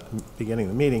lot of that at the beginning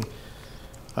of the meeting,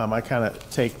 I kind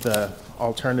of take the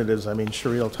alternatives. I mean,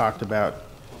 Shereel talked about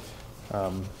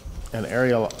an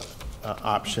aerial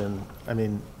option. I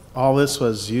mean, all this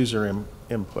was user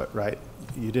input, right?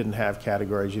 You didn't have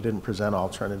categories. You didn't present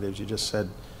alternatives. You just said,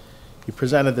 you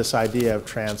presented this idea of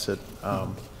transit.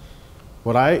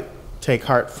 What I take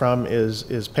heart from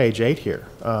is page 8 here.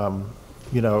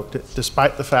 You know,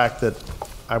 despite the fact that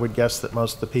I would guess that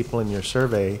most of the people in your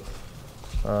survey,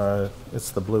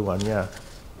 it's the blue one, yeah.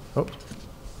 Oh,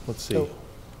 let's see. Oh,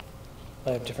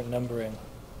 I have different numbering.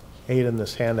 8 in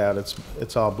this handout,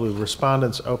 it's all blue.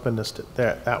 Respondents' openness to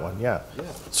that one, yeah.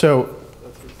 So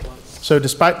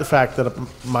despite the fact that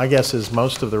my guess is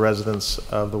most of the residents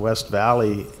of the West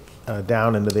Valley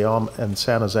down into and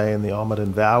San Jose and the Almaden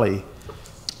Valley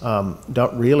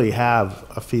don't really have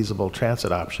a feasible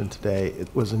transit option today, it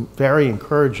was very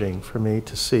encouraging for me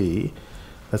to see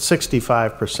that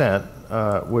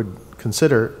 65% would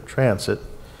consider transit.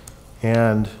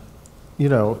 And, you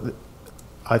know,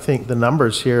 I think the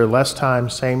numbers here, less time,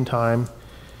 same time,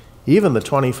 even the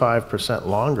 25%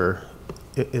 longer,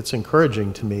 it's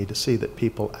encouraging to me to see that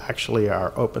people actually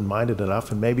are open-minded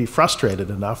enough and maybe frustrated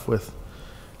enough with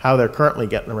how they're currently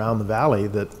getting around the valley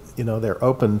that, you know, they're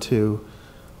open to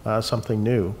something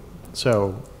new.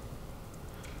 So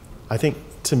I think,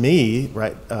 to me,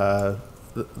 right, the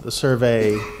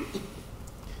survey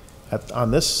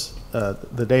on this,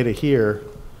 the data here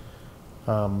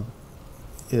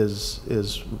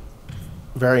is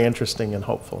very interesting and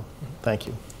hopeful. Thank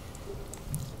you.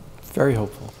 Very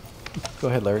hopeful. Go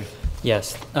ahead, Larry.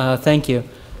 Yes, thank you.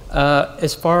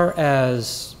 As far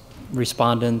as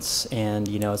respondents and,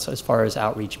 you know, as far as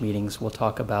outreach meetings, we'll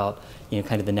talk about, you know,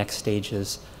 kind of the next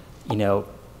stages, you know,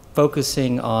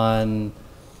 focusing on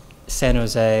San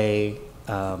Jose,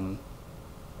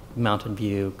 Mountain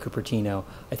View, Cupertino,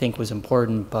 I think was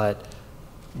important, but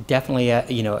definitely,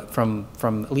 you know, from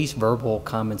at least verbal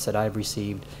comments that I've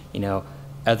received, you know,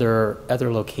 other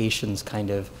locations kind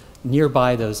of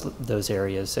nearby those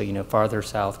areas. So, you know, farther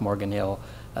south, Morgan Hill,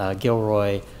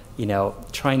 Gilroy, you know,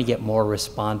 trying to get more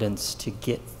respondents to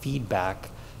get feedback,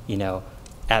 you know,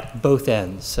 at both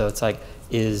ends. So it's like,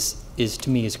 is to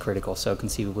me is critical. So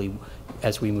conceivably,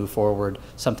 as we move forward,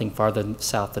 something farther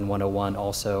south than 101,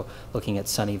 also looking at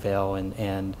Sunnyvale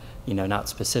and you know, not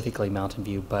specifically Mountain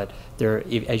View, but there,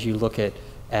 as you look at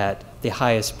the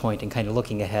highest point and kind of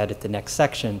looking ahead at the next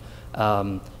section,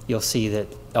 you'll see that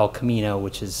El Camino,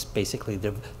 which is basically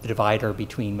the divider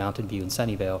between Mountain View and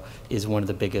Sunnyvale, is one of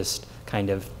the biggest kind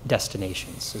of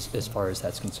destinations as far as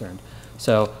that's concerned.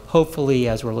 So hopefully,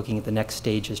 as we're looking at the next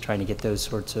stages, trying to get those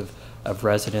sorts of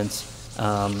residents,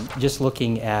 just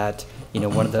looking at, you know,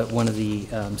 one of the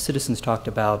citizens talked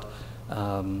about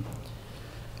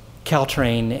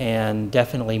Caltrain, and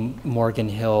definitely Morgan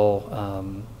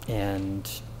Hill and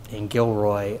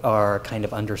Gilroy are kind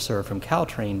of underserved from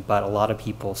Caltrain, but a lot of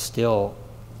people still,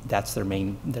 that's their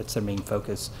main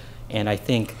focus. And I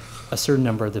think a certain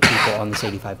number of the people on this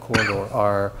 85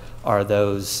 corridor are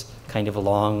those kind of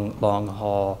long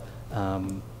haul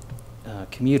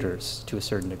commuters to a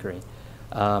certain degree.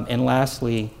 And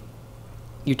lastly,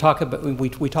 we talked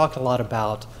a lot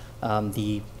about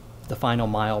the final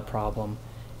mile problem,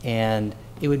 and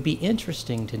it would be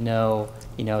interesting to know,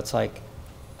 you know, it's like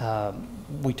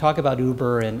we talk about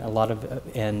Uber and a lot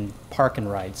of and park and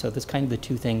ride. So that's kind of the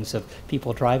two things of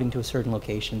people driving to a certain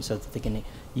location so that they can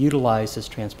utilize this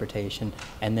transportation,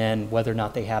 and then whether or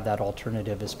not they have that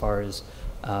alternative as far as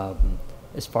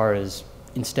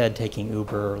instead taking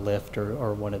Uber or Lyft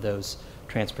or one of those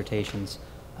transportations.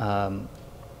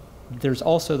 There's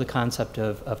also the concept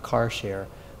of car share,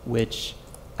 which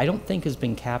I don't think has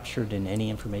been captured in any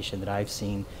information that I've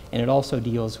seen, and it also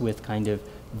deals with kind of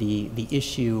the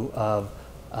issue of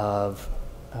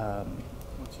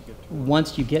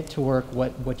once you get to work,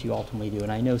 what you ultimately do.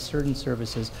 And I know certain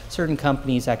services, certain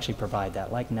companies actually provide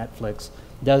that, like Netflix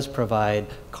does provide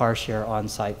car share on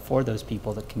site for those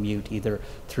people that commute either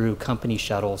through company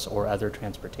shuttles or other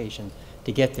transportation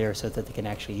to get there so that they can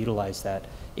actually utilize that.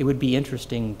 It would be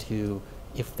interesting to,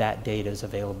 if that data is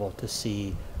available, to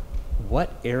see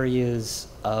what areas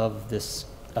of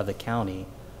the county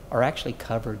are actually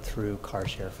covered through car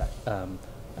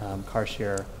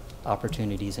share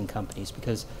opportunities and companies,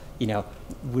 because, you know,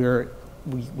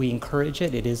 we encourage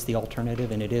it. It is the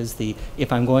alternative, and it is the,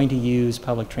 if I'm going to use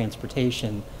public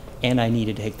transportation and I need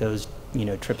to take those, you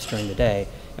know, trips during the day,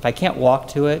 if I can't walk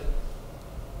to it,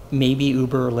 maybe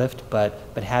Uber or Lyft, but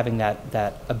having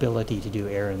that ability to do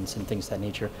errands and things of that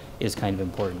nature is kind of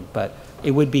important. But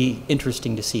it would be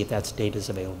interesting to see if that data is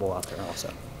available out there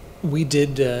also. We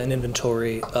did an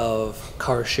inventory of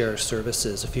car share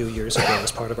services a few years ago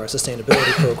as part of our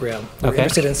sustainability program. We were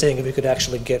interested in seeing if we could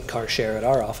actually get car share at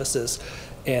our offices,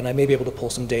 and I may be able to pull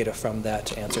some data from that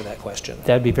to answer that question.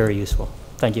 That'd be very useful.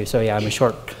 Thank you. So yeah, I'm a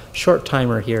short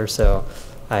timer here, so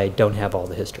I don't have all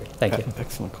the history. Thank you.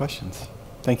 Excellent questions.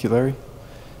 Thank you, Larry.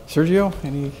 Sergio,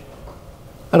 any?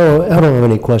 I don't have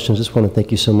any questions. Just want to thank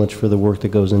you so much for the work that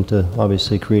goes into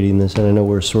obviously creating this. And I know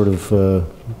we're sort of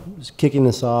kicking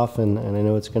this off, and I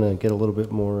know it's going to get a little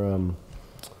bit more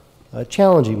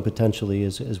challenging potentially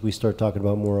as we start talking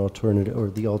about more alternative, or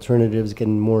the alternatives,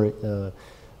 getting more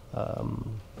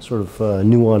sort of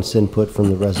nuanced input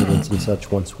from the residents and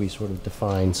such once we sort of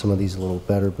define some of these a little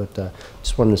better. But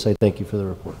just wanted to say thank you for the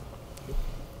report.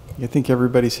 I think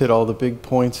everybody's hit all the big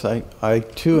points. I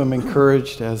too am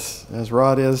encouraged, as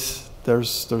Rod is.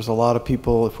 There's a lot of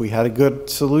people, if we had a good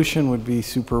solution, would be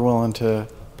super willing to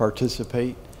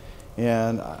participate.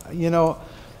 And you know,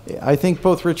 I think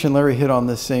both Rich and Larry hit on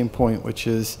the same point, which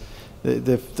is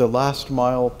the last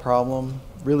mile problem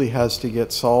really has to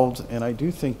get solved. And I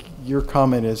do think your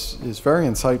comment is very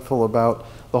insightful about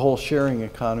the whole sharing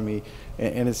economy,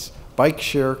 and it's bike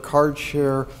share, card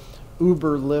share,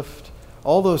 Uber, Lyft,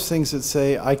 all those things that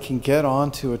say I can get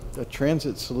onto a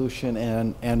transit solution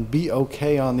and be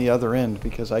okay on the other end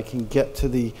because I can get to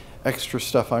the extra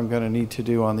stuff I'm going to need to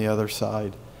do on the other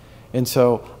side. And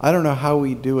so I don't know how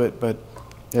we do it, but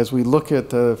as we look at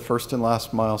the first and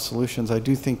last mile solutions, I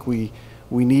do think we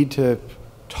need to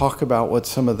talk about what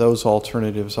some of those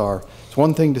alternatives are. It's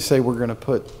one thing to say we're going to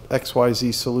put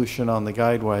XYZ solution on the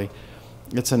Guideway.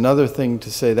 It's another thing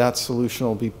to say that solution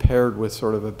will be paired with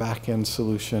sort of a back-end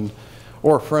solution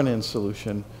or a front-end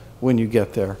solution when you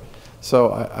get there.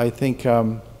 So I think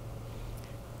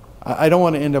I don't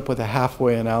want to end up with a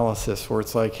halfway analysis where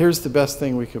it's like, here's the best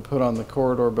thing we could put on the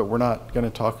corridor, but we're not going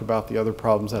to talk about the other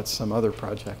problems. That's some other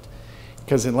project.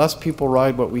 Because unless people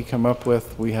ride what we come up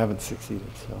with, we haven't succeeded.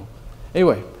 So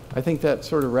anyway, I think that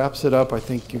sort of wraps it up. I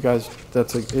think you guys,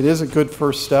 it is a good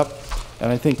first step.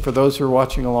 And I think for those who are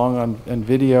watching along on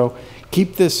video,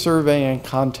 keep this survey in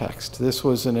context. This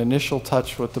was an initial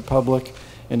touch with the public,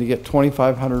 and to get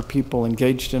 2,500 people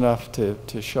engaged enough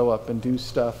to show up and do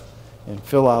stuff and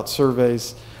fill out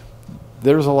surveys,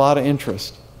 there's a lot of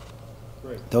interest.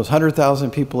 Great. Those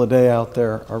 100,000 people a day out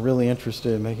there are really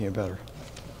interested in making it better.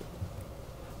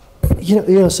 You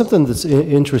know, something that's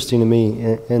interesting to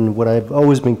me, and what I've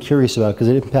always been curious about, because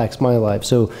it impacts my life.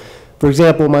 So, for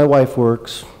example, my wife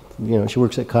works, she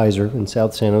works at Kaiser in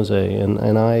South San Jose,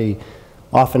 and I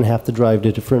often have to drive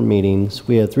to different meetings.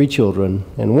 We have 3 children,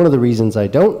 and one of the reasons I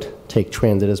don't take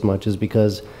transit as much is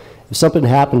because if something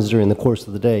happens during the course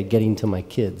of the day, getting to my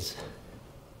kids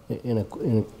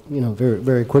very,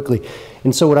 very quickly.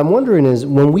 And so what I'm wondering is,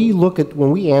 when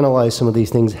we analyze some of these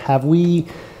things, have we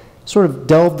sort of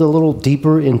delved a little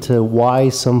deeper into why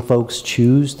some folks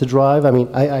choose to drive? I mean,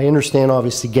 I understand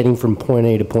obviously getting from point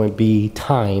A to point B,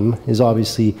 time is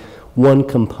obviously one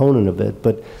component of it,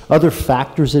 but other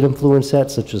factors that influence that,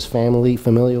 such as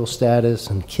familial status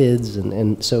and kids,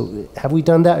 and so have we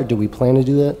done that, or do we plan to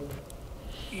do that?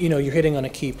 You're hitting on a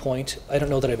key point. I don't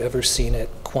know that I've ever seen it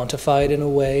quantified in a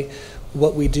way.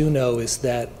 What we do know is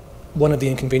that one of the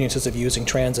inconveniences of using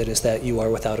transit is that you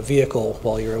are without a vehicle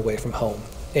while you're away from home.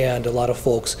 And a lot of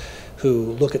folks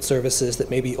who look at services that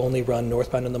maybe only run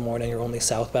northbound in the morning or only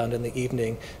southbound in the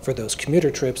evening for those commuter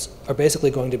trips are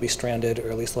basically going to be stranded, or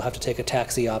at least they'll have to take a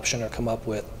taxi option or come up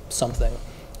with something.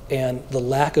 And the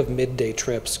lack of midday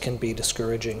trips can be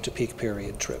discouraging to peak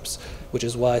period trips, which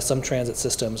is why some transit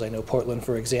systems, I know Portland,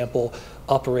 for example,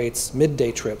 operates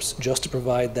midday trips just to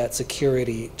provide that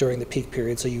security during the peak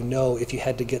period, so if you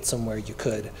had to get somewhere, you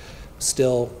could.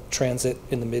 Still, transit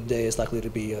in the midday is likely to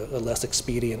be a less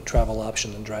expedient travel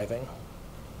option than driving.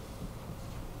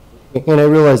 And I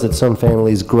realize that some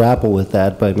families grapple with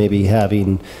that by maybe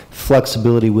having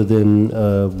flexibility within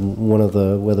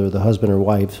whether the husband or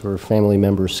wife or family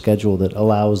member's schedule that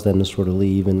allows them to sort of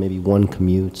leave, and maybe one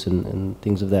commutes and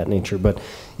things of that nature. But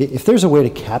if there's a way to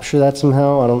capture that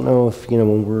somehow, I don't know if,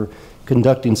 when we're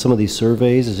conducting some of these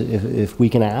surveys, if we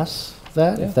can ask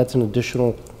that, if that's an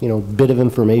additional, bit of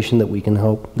information that can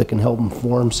help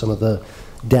inform some of the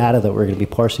data that we're going to be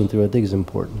parsing through, I think is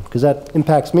important, because that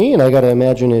impacts me, and I got to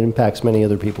imagine it impacts many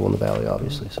other people in the Valley,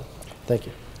 obviously. So, thank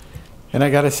you. And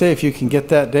I got to say, if you can get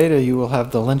that data, you will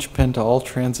have the linchpin to all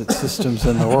transit systems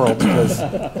in the world, because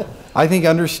I think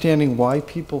understanding why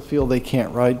people feel they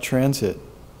can't ride transit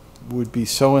would be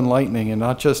so enlightening, and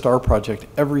not just our project,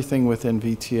 everything within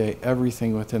VTA,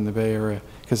 everything within the Bay Area,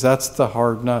 because that's the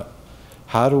hard nut.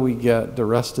 How do we get the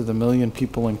rest of the 1 million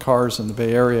people in cars in the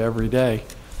Bay Area every day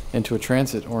into a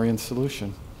transit-oriented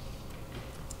solution?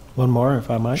 One more,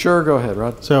 if I might. Sure, go ahead,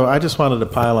 Rod. So I just wanted to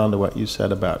pile on to what you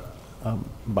said about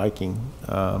biking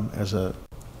as a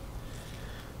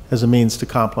means to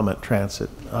complement transit.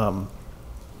 A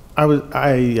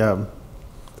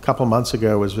couple of months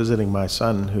ago was visiting my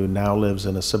son, who now lives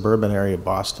in a suburban area of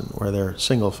Boston where there are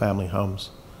single-family homes.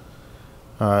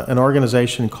 An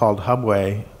organization called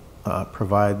Hubway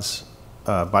provides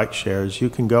bike shares. You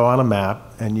can go on a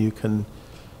map and you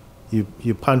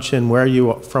punch in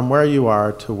from where you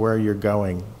are to where you're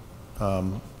going.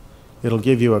 It'll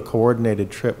give you a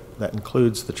coordinated trip that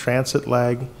includes the transit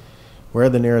leg, where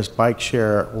the nearest bike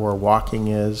share or walking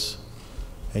is,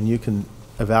 and you can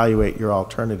evaluate your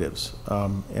alternatives.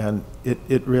 And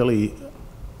it really,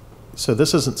 so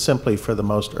this isn't simply for the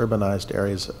most urbanized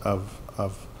areas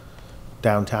of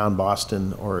downtown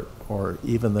Boston or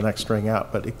even the next ring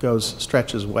out, but it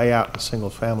stretches way out in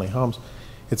single-family homes.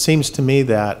 It seems to me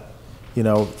that,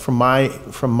 from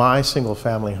my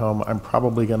single-family home, I'm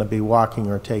probably going to be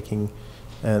walking or taking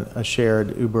a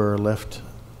shared Uber or Lyft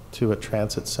to a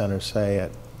transit center, say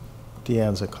at De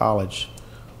Anza College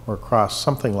or across,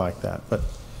 something like that. But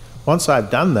once I've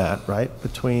done that, right,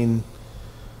 between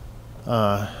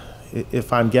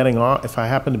if I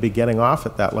happen to be getting off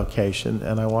at that location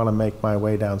and I want to make my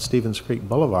way down Stevens Creek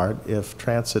Boulevard, if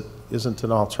transit isn't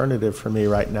an alternative for me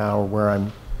right now, or where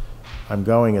I'm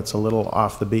going, it's a little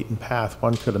off the beaten path,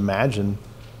 one could imagine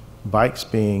bike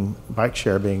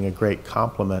share being a great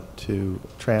complement to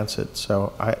transit.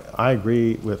 So I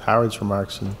agree with Howard's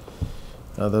remarks and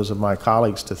those of my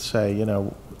colleagues to say,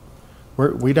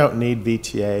 we don't need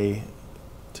VTA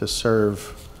to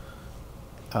serve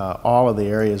all of the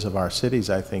areas of our cities,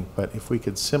 I think, but if we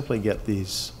could simply get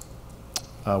these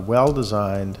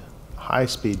well-designed,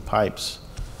 high-speed pipes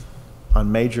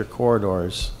on major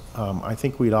corridors, I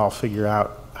think we'd all figure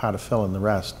out how to fill in the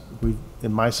rest.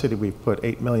 In my city, we've put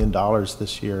 $8 million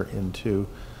this year into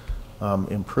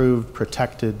improved,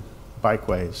 protected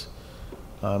bikeways.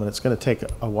 And it's going to take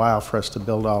a while for us to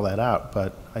build all that out,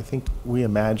 but I think we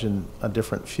imagine a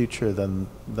different future than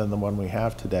the one we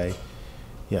have today.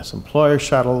 Yes, employer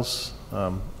shuttles,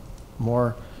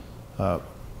 more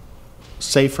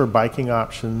safer biking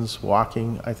options,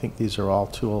 walking. I think these are all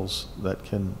tools that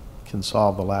can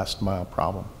solve the last mile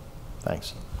problem.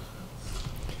 Thanks.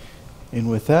 And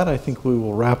with that, I think we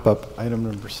will wrap up item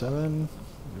number 7.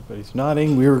 Everybody's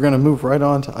nodding. We were going to move right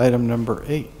on to item number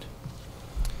 8.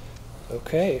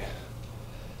 Okay.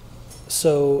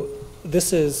 So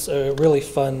this is a really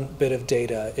fun bit of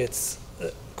data. It's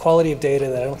quality of data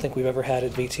that I don't think we've ever had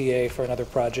at VTA for another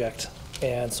project.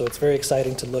 And so it's very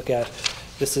exciting to look at.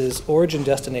 This is origin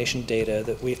destination data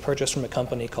that we've purchased from a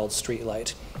company called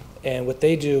Streetlight. And what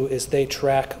they do is they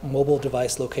track mobile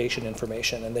device location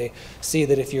information, and they see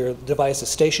that if your device is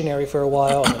stationary for a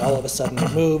while and then all of a sudden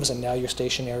it moves and now you're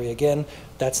stationary again,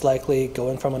 that's likely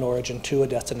going from an origin to a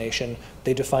destination.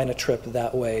 They define a trip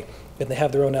that way, and they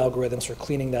have their own algorithms for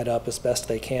cleaning that up as best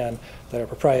they can that are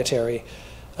proprietary.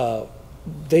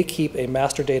 They keep a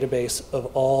master database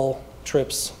of all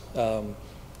trips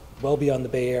well beyond the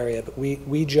Bay Area, but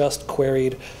we just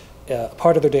queried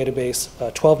part of their database,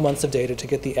 12 months of data to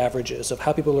get the averages of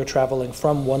how people are traveling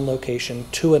from one location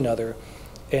to another.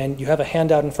 And you have a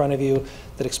handout in front of you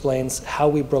that explains how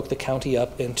we broke the county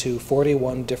up into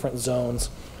 41 different zones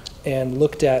and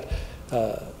looked at,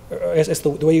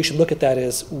 the way you should look at that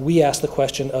is we asked the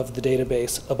question of the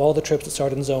database of all the trips that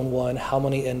start in zone 1, how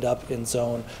many end up in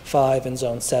zone 5 and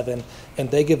zone 7, and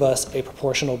they give us a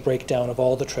proportional breakdown of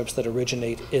all the trips that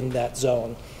originate in that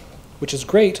zone, which is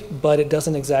great, but it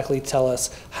doesn't exactly tell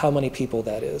us how many people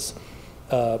that is.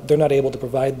 They're not able to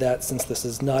provide that since this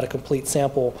is not a complete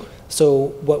sample. So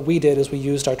what we did is we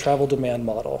used our travel demand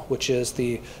model, which is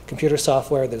the computer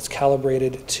software that's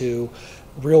calibrated to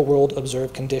real-world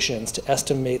observed conditions to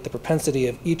estimate the propensity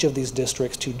of each of these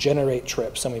districts to generate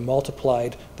trips. And we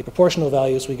multiplied the proportional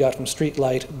values we got from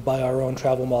Streetlight by our own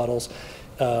travel models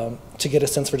to get a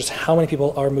sense for just how many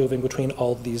people are moving between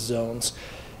all of these zones.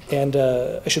 And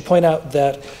I should point out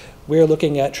that we're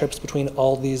looking at trips between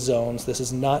all these zones. This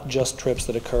is not just trips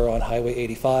that occur on Highway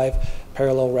 85.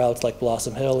 Parallel routes like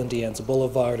Blossom Hill and De Anza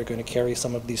Boulevard are going to carry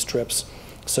some of these trips.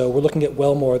 So we're looking at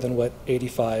well more than what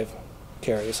 85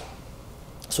 carries.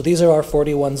 So these are our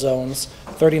 41 zones,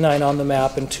 39 on the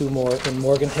map and 2 more in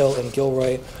Morgan Hill and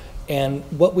Gilroy. And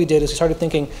what we did is we started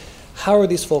thinking, how are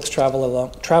these folks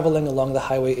traveling along the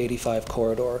Highway 85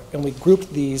 corridor? And we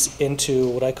grouped these into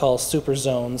what I call super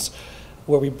zones,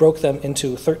 where we broke them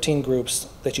into 13 groups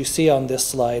that you see on this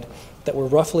slide that were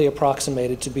roughly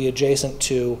approximated to be adjacent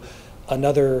to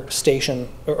another station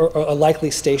or a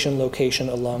likely station location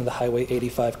along the Highway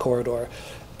 85 corridor.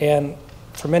 And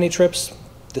for many trips,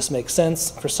 this makes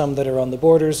sense. For some that are on the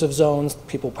borders of zones,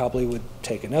 people probably would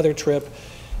take another trip.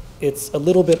 It's a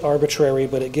little bit arbitrary,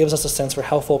 but it gives us a sense for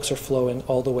how folks are flowing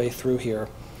all the way through here.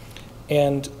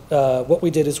 And what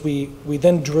we did is we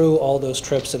then drew all those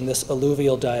trips in this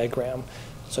alluvial diagram.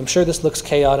 So I'm sure this looks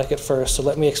chaotic at first, so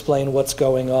let me explain what's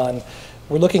going on.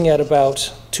 We're looking at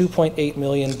about 2.8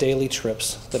 million daily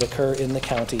trips that occur in the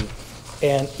county,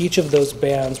 and each of those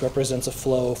bands represents a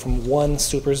flow from one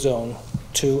super zone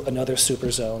to another super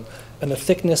zone. And the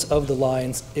thickness of the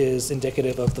lines is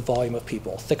indicative of the volume of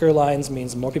people. Thicker lines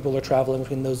means more people are traveling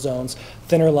between those zones.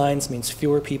 Thinner lines means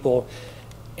fewer people.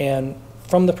 And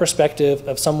from the perspective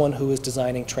of someone who is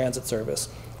designing transit service,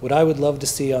 what I would love to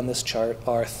see on this chart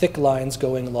are thick lines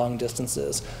going long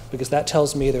distances, because that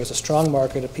tells me there's a strong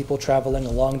market of people traveling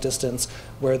a long distance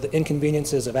where the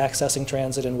inconveniences of accessing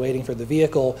transit and waiting for the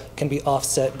vehicle can be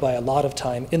offset by a lot of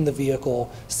time in the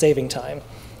vehicle, saving time.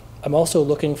 I'm also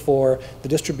looking for the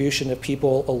distribution of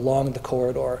people along the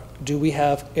corridor. Do we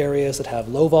have areas that have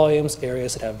low volumes,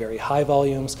 areas that have very high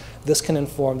volumes? This can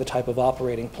inform the type of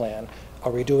operating plan. Are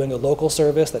we doing a local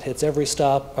service that hits every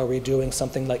stop? Are we doing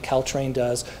something like Caltrain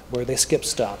does, where they skip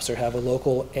stops or have a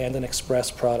local and an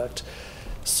express product?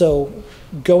 So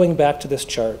going back to this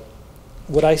chart,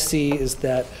 what I see is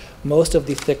that most of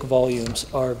the thick volumes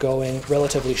are going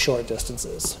relatively short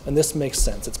distances. And this makes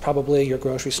sense. It's probably your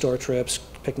grocery store trips,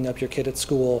 picking up your kid at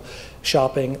school,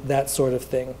 shopping, that sort of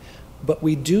thing. but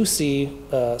we do see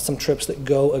some trips that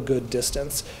go a good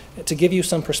distance. To give you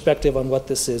some perspective on what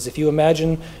this is, if you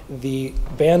imagine the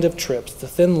band of trips, the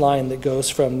thin line that goes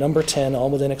from number 10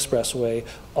 Almaden Expressway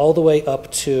all the way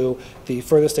up to the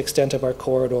furthest extent of our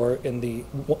corridor in the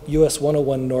US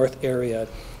 101 North area,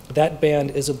 that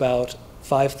band is about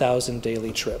 5,000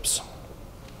 daily trips.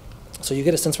 So you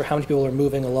get a sense for how many people are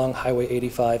moving along Highway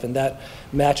 85, and that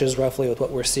matches roughly with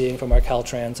what we're seeing from our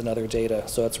Caltrans and other data,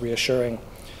 so it's reassuring.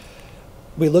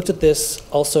 We looked at this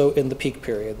also in the peak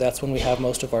period. That's when we have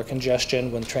most of our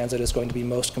congestion, when transit is going to be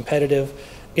most competitive.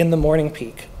 In the morning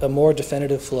peak, a more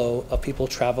definitive flow of people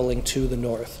traveling to the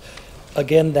north.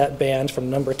 Again, that band from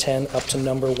number 10 up to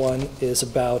number 1 is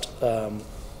about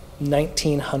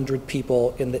 1,900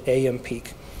 people in the AM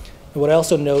peak. And what I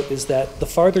also note is that the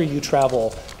farther you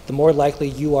travel, the more likely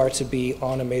you are to be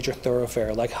on a major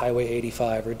thoroughfare like Highway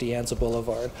 85 or De Anza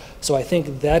Boulevard. So I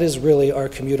think that is really our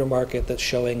commuter market that's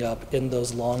showing up in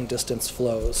those long distance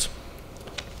flows.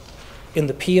 In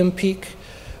the PM peak,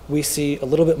 we see a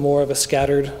little bit more of a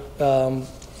scattered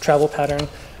travel pattern.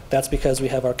 That's because we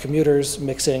have our commuters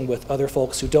mixing with other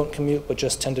folks who don't commute but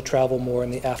just tend to travel more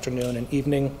in the afternoon and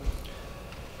evening.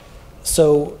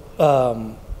 So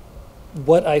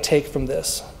what I take from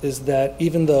this is that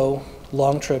even though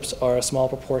long trips are a small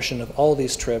proportion of all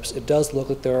these trips, it does look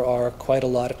like there are quite a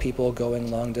lot of people going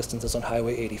long distances on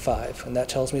Highway 85. And that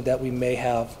tells me that we may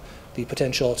have the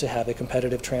potential to have a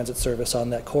competitive transit service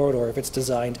on that corridor if it's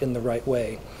designed in the right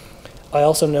way. I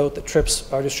also note that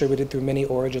trips are distributed through many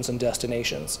origins and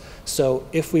destinations. So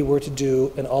if we were to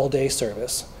do an all-day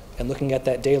service, and looking at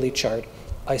that daily chart,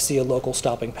 I see a local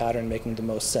stopping pattern making the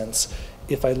most sense.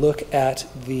 If I look at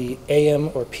the AM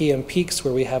or PM peaks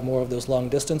where we have more of those long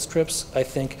distance trips, I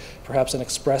think perhaps an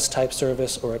express type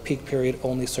service or a peak period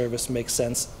only service makes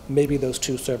sense. Maybe those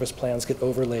two service plans get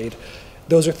overlaid.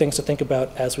 Those are things to think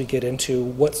about as we get into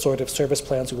what sort of service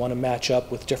plans we want to match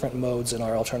up with different modes in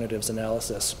our alternatives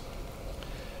analysis.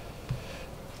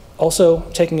 Also,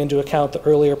 taking into account the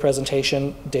earlier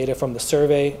presentation data from the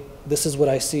survey, this is what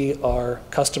I see our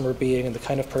customer being and the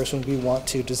kind of person we want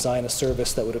to design a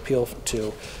service that would appeal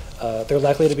to. They're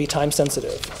likely to be time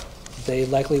sensitive. They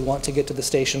likely want to get to the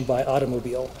station by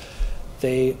automobile.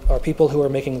 They are people who are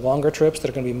making longer trips that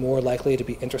are going to be more likely to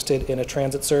be interested in a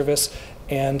transit service,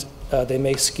 and they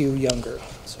may skew younger.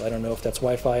 So I don't know if that's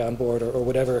Wi-Fi on board or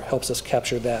whatever helps us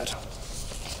capture that.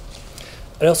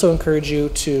 I'd also encourage you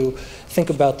to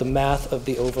think about the math of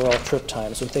the overall trip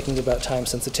times when thinking about time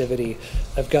sensitivity.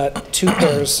 I've got two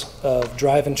pairs of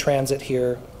drive and transit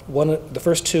here. The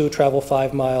first two travel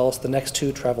 5 miles, the next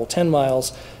two travel 10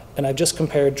 miles, and I've just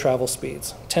compared travel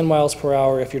speeds. 10 miles per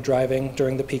hour if you're driving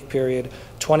during the peak period,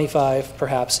 25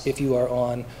 perhaps if you are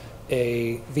on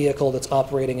a vehicle that's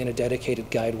operating in a dedicated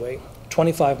guideway.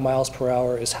 25 miles per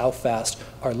hour is how fast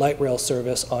our light rail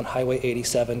service on Highway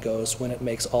 87 goes when it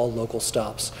makes all local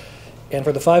stops. And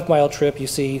for the 5-mile trip, you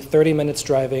see 30 minutes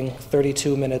driving,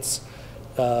 32 minutes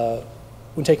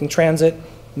when taking transit,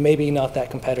 maybe not that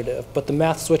competitive. But the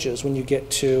math switches when you get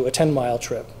to a 10-mile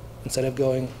trip. Instead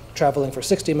of traveling for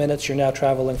 60 minutes, you're now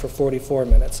traveling for 44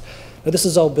 minutes. Now, this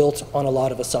is all built on a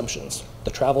lot of assumptions.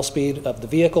 The travel speed of the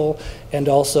vehicle, and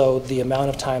also the amount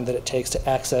of time that it takes to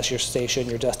access your station,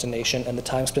 your destination, and the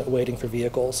time spent waiting for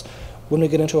vehicles. When we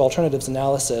get into alternatives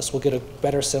analysis, we'll get a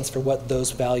better sense for what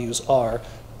those values are.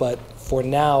 But for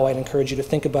now, I'd encourage you to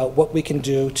think about what we can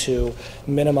do to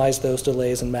minimize those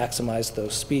delays and maximize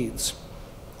those speeds.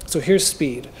 So here's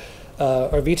speed.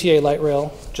 Our VTA light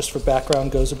rail, just for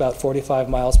background, goes about 45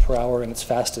 miles per hour in its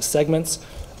fastest segments.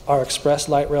 Our express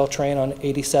light rail train on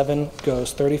 87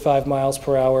 goes 35 miles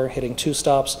per hour, hitting 2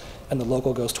 stops, and the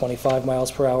local goes 25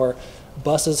 miles per hour.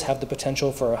 Buses have the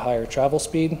potential for a higher travel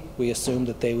speed. We assume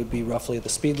that they would be roughly the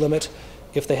speed limit.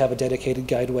 If they have a dedicated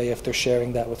guideway, if they're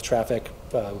sharing that with traffic,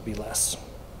 it would be less.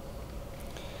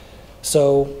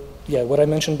 So, yeah, what I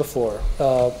mentioned before.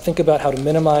 Think about how to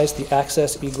minimize the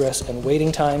access, egress, and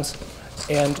waiting times.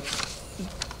 And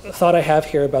the thought I have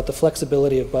here about the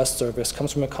flexibility of bus service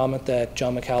comes from a comment that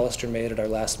John McAllister made at our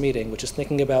last meeting, which is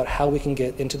thinking about how we can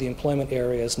get into the employment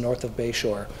areas north of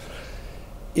Bayshore.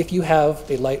 If you have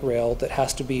a light rail that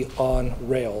has to be on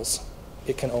rails,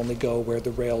 it can only go where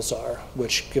the rails are,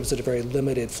 which gives it a very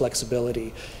limited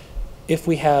flexibility. If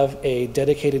we have a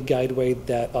dedicated guideway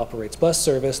that operates bus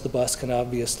service, the bus can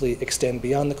obviously extend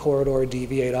beyond the corridor,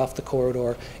 deviate off the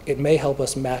corridor. It may help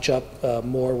us match up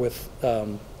more with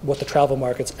what the travel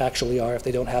markets actually are if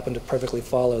they don't happen to perfectly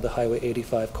follow the Highway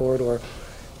 85 corridor.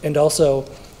 And also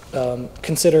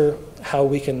consider how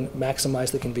we can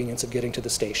maximize the convenience of getting to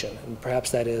the station. And perhaps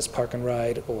that is park and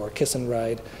ride or kiss and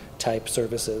ride type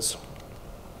services.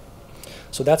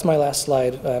 So that's my last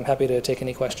slide. I'm happy to take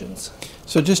any questions.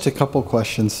 So just a couple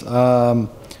questions.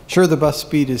 Sure, the bus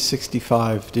speed is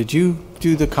 65. Did you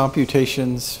do the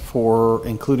computations for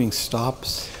including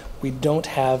stops? We don't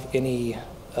have any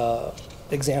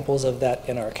examples of that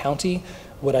in our county.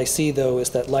 What I see, though, is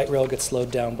that light rail gets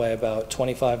slowed down by about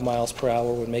 25 miles per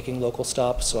hour when making local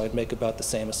stops, so I'd make about the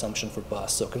same assumption for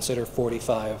bus. So consider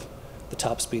 45 the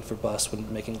top speed for bus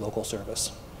when making local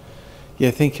service. Yeah,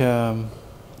 I think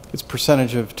it's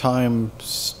percentage of time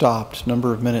stopped,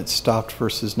 number of minutes stopped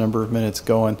versus number of minutes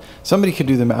going. Somebody could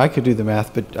do the math, I could do the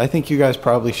math, but I think you guys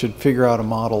probably should figure out a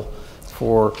model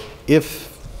for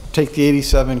take the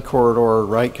 87 corridor,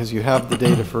 right, because you have the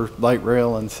data for light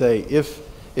rail, and say if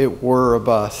it were a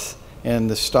bus and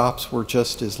the stops were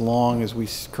just as long as we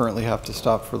currently have to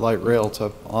stop for light rail to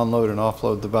onload and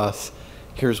offload the bus,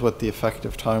 here's what the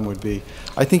effective time would be.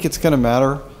 I think it's going to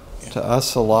matter to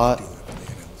us a lot,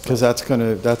 because that's going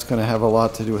to have a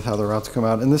lot to do with how the routes come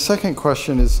out. And the second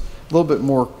question is a little bit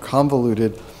more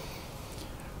convoluted.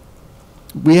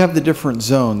 We have the different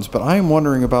zones, but I am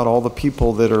wondering about all the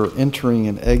people that are entering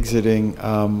and exiting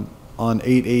on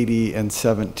 880 and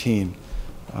 17.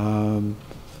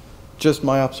 Just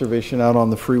my observation out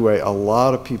on the freeway, a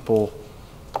lot of people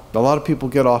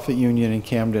get off at Union and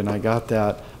Camden, I got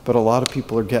that, but a lot of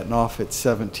people are getting off at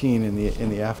 17 in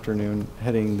the afternoon,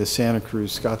 heading the Santa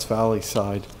Cruz, Scotts Valley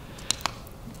side.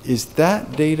 Is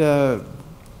that data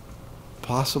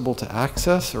possible to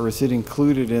access, or is it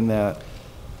included in that?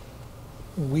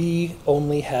 We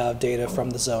only have data from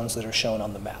the zones that are shown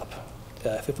on the map.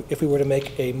 If we were to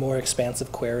make a more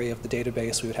expansive query of the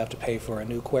database, we would have to pay for a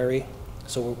new query.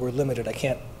 So we're limited. I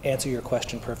can't answer your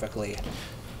question perfectly.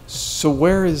 So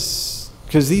where is,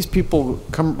 because these people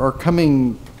are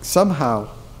coming somehow,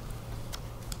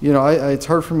 you know, it's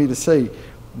hard for me to say,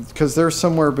 because they're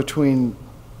somewhere between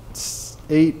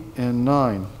 8 and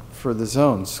 9 for the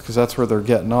zones, because that's where they're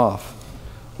getting off.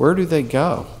 Where do they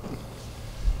go?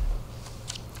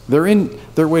 Wait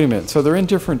a minute, so they're in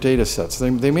different data sets.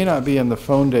 They may not be in the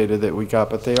phone data that we got,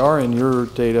 but they are in your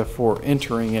data for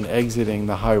entering and exiting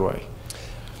the highway.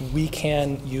 We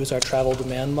can use our travel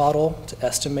demand model to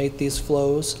estimate these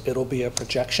flows. It'll be a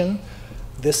projection.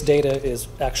 This data is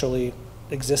actually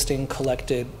existing,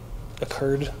 collected,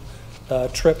 occurred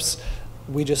trips.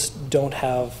 We just don't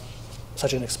have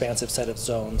such an expansive set of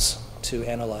zones to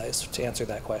analyze to answer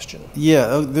that question.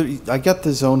 Yeah, I get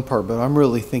the zone part, but I'm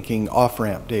really thinking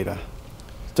off-ramp data.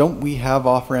 Don't we have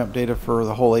off-ramp data for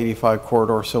the whole 85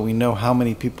 corridor, so we know how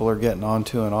many people are getting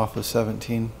onto and off of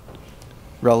 17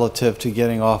 relative to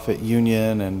getting off at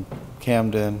Union and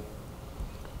Camden?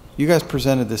 You guys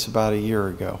presented this about a year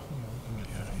ago.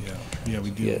 Yeah, we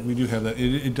do. Yeah. We do have that.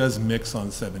 It does mix on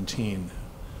 17,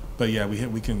 but yeah,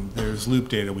 we can. There's loop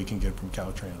data we can get from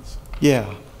Caltrans.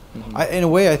 Yeah. In a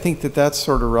way, I think that's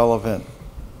sort of relevant.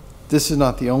 This is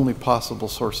not the only possible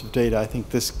source of data. I think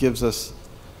this gives us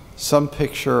some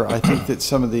picture. I think that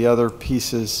some of the other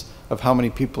pieces of how many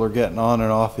people are getting on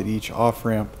and off at each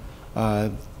off-ramp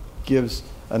gives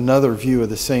another view of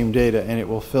the same data, and it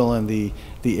will fill in the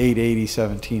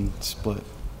 880-17 split.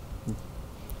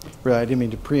 Really, I didn't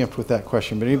mean to preempt with that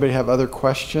question, but anybody have other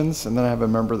questions? And then I have a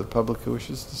member of the public who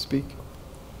wishes to speak.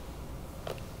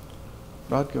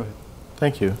 Rod, go ahead.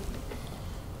 Thank you.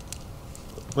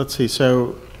 Let's see,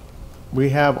 so we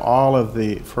have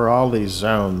for all these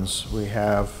zones, we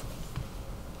have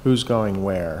who's going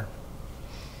where.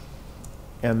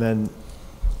 And then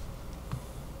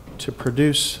to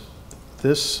produce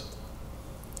this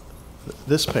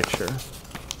picture,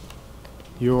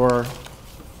 you're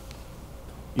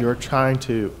trying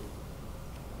to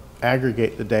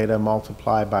aggregate the data,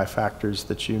 multiply by factors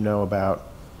that you know about,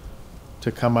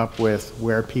 to come up with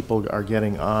where people are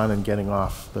getting on and getting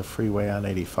off the freeway on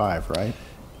 85, right?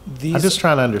 I'm just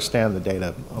trying to understand the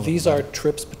data. These are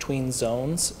trips between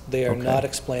zones. They are not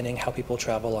explaining how people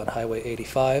travel on Highway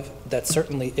 85. That's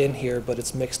certainly in here, but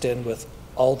it's mixed in with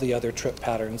all the other trip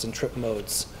patterns and trip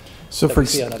modes that we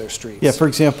see on other streets. Yeah, for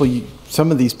example,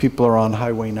 some of these people are on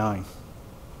Highway 9.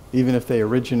 Even if they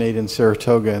originate in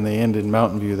Saratoga and they end in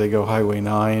Mountain View, they go Highway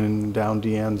 9 and down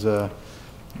De Anza,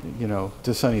 you know,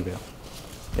 to Sunnyvale.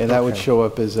 And that would show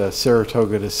up as a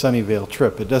Saratoga to Sunnyvale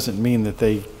trip. It doesn't mean that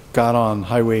they got on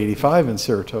Highway 85 in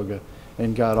Saratoga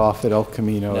and got off at El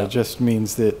Camino. No. It just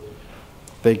means that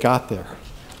they got there.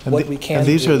 And what we can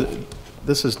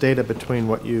this is data between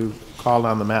what you called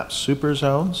on the map super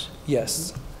zones?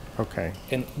 Yes. Okay.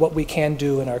 And what we can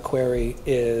do in our query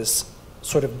is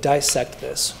sort of dissect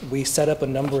this, we set up a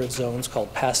number of zones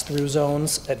called pass-through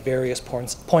zones at various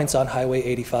points on Highway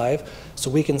 85,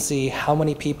 so we can see how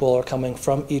many people are coming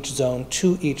from each zone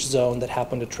to each zone that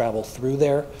happen to travel through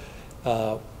there.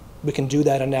 We can do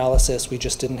that analysis, we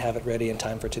just didn't have it ready in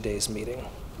time for today's meeting.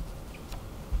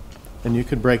 And you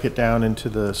could break it down into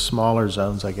the smaller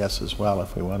zones, I guess, as well,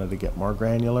 if we wanted to get more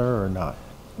granular or not?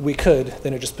 We could,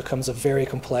 then it just becomes a very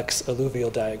complex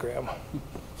alluvial diagram.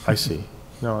 I see.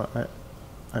 No, I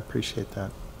appreciate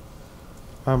that.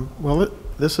 Well,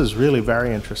 this is really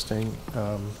very interesting.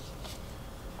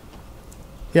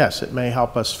 Yes, it may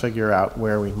help us figure out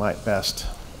where we might best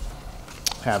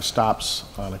have stops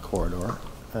on a corridor.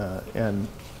 And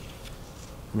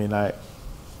I mean,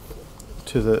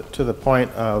 to the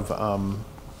point of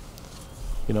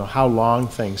you know, how long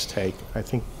things take, I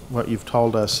think what you've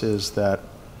told us is that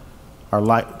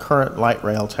our current light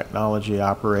rail technology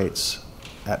operates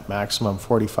at maximum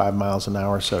 45 miles an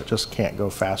hour, so it just can't go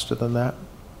faster than that?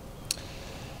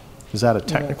 Is that a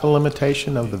technical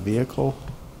limitation of the vehicle?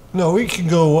 No, we can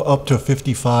go up to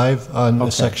 55 on the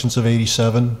sections of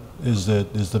 87 is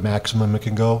the maximum it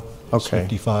can go. It's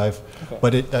 55. Okay.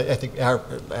 But I think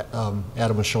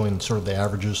Adam was showing sort of the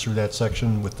averages through that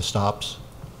section with the stops.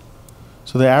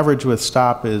 So the average with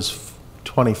stop is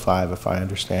 25, if I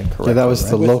understand correctly. Yeah, that was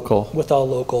the local. With all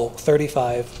local,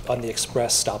 35 on the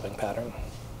express stopping pattern.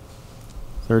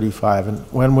 35. And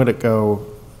when would it go?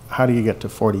 How do you get to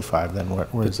 45 then?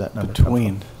 Where does that number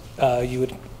come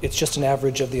from? It's just an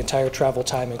average of the entire travel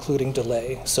time, including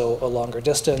delay. So a longer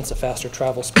distance, a faster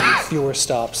travel speed, fewer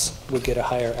stops would get a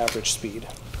higher average speed.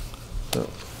 So,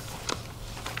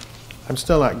 I'm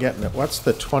still not getting it. What's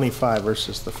the 25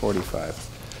 versus the 45?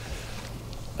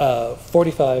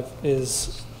 45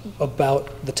 is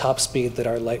about the top speed that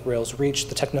our light rails reach.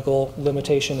 The technical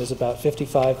limitation is about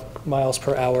 55 miles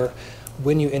per hour.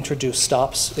 When you introduce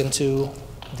stops into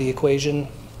the equation,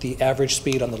 the average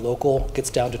speed on the local gets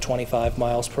down to 25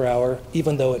 miles per hour.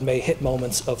 Even though it may hit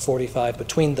moments of 45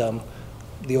 between them,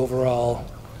 the overall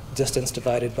distance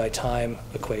divided by time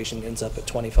equation ends up at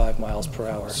 25 miles per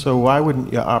hour. So why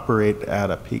wouldn't you operate at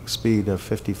a peak speed of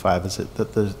 55? Is it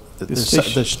that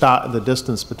the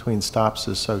distance between stops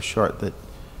is so short that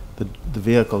the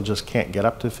vehicle just can't get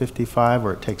up to 55,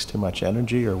 or it takes too much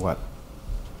energy, or what?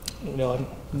 No, I'm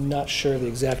not sure the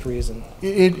exact reason.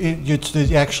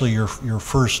 It's actually your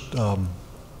first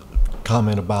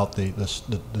comment about the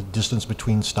distance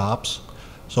between stops.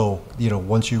 So, you know,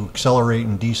 once you accelerate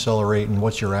and decelerate, and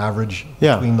what's your average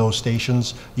between those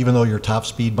stations, even though your top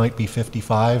speed might be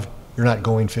 55, you're not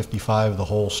going 55 the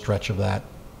whole stretch of that.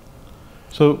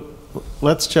 So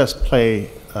let's just play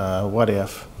what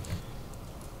if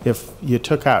you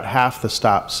took out half the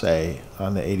stops, say,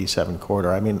 on the 87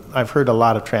 corridor. I mean, I've heard a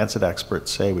lot of transit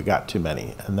experts say we got too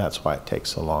many, and that's why it takes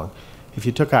so long. If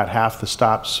you took out half the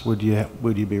stops, would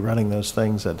you be running those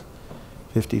things at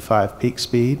 55 peak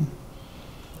speed?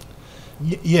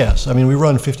 Yes. I mean, we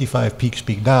run 55 peak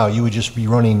speed now. You would just be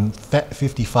running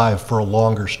 55 for a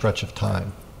longer stretch of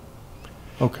time.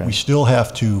 Okay. We still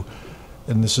have to,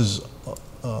 and this is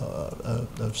a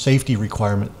safety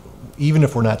requirement, even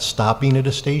if we're not stopping at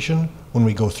a station, when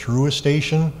we go through a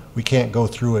station, we can't go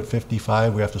through at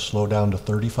 55, we have to slow down to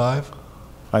 35.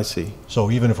 I see.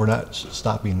 So even if we're not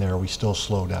stopping there, we still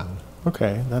slow down.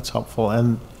 Okay, that's helpful.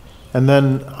 And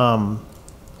then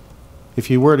if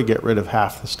you were to get rid of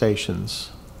half the stations,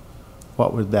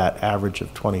 what would that average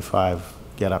of 25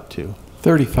 get up to?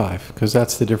 35, because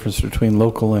that's the difference between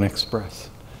local and express.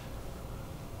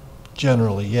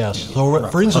 Generally, yes. So,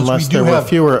 for instance,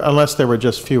 unless there were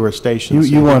just fewer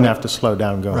stations, you wouldn't have to slow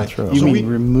down going through. You mean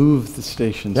remove the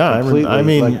stations completely? I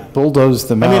mean, like bulldoze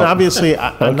them out. I mean, obviously,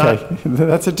 I'm not.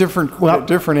 That's a different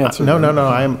answer. No.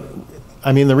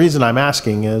 I mean, the reason I'm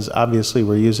asking is obviously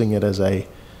we're using it as a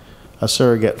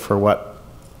surrogate for what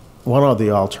one of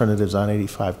the alternatives on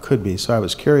 85 could be. So I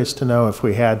was curious to know if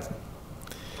we had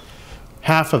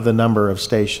half of the number of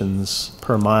stations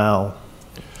per mile.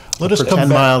 Let us for come 10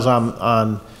 back. miles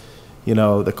on, you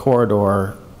know, the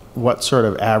corridor, what sort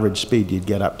of average speed you'd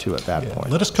get up to at that point.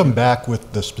 Let us come back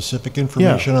with the specific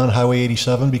information on Highway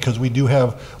 87, because we do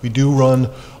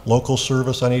run local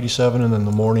service on 87, and in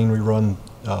the morning we run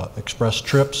express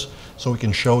trips, so we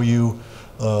can show you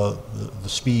the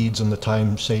speeds and the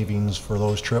time savings for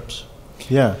those trips.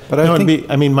 Yeah, but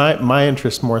I mean, my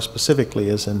interest more specifically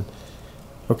is in,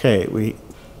 okay,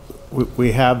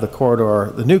 we have the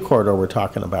corridor, the new corridor we're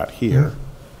talking about here,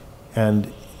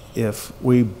 and if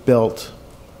we built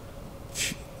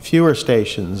fewer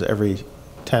stations every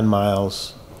 10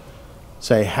 miles,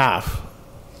 say half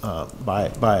by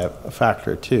a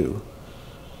factor of 2,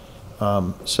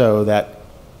 so that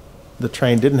the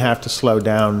train didn't have to slow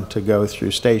down to go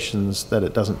through stations that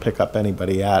it doesn't pick up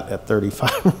anybody at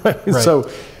 35. Right? Right. So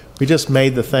we just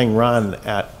made the thing run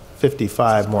at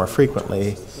 55 more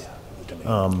frequently.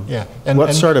 Yeah.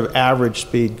 What sort of average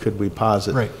speed could we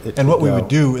posit? Right. it And to what we go? would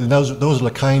do, and those are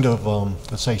the kind of,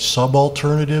 let's say,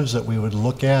 sub-alternatives that we would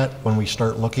look at when we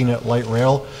start looking at light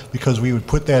rail, because we would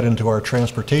put that into our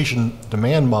transportation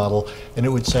demand model, and it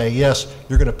would say, yes,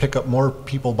 you're going to pick up more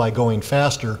people by going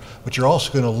faster, but you're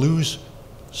also going to lose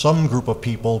some group of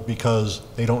people because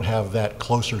they don't have that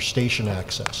closer station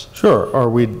access. Sure, or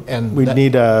we'd that-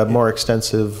 need a more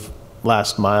extensive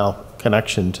last mile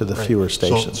connection to the Right. fewer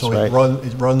stations, so right?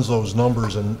 it runs those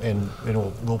numbers, and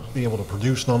we'll be able to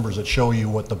produce numbers that show you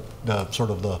what the sort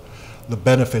of the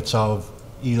benefits of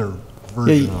either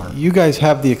version Yeah, are. you guys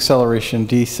have the acceleration,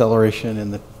 deceleration,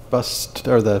 and the bus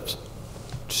or the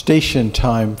station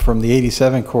time from the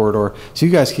 87 corridor. So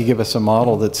you guys could give us a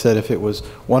model that said if it was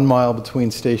 1 mile between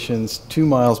stations, 2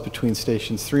 miles between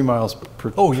stations, 3 miles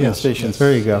between yes, stations. yes.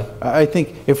 There you go. I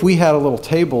think if we had a little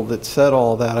table that said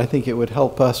all that, I think it would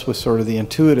help us with sort of the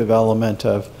intuitive element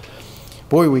of,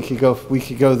 boy, we could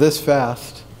go this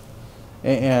fast,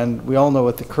 and we all know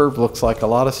what the curve looks like. A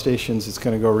lot of stations, it's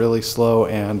going to go really slow,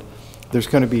 and there's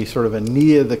going to be sort of a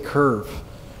knee of the curve,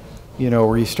 you know,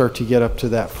 where you start to get up to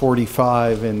that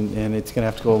 45, and it's going to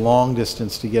have to go a long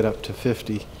distance to get up to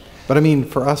 50. But I mean,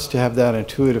 for us to have that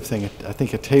intuitive thing, I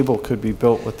think a table could be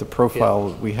built with the profile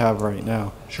that we have right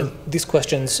now. Sure. These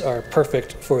questions are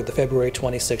perfect for the February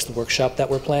 26th workshop that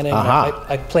we're planning. Aha.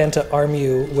 I plan to arm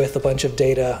you with a bunch of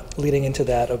data leading into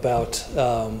that about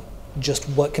just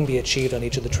what can be achieved on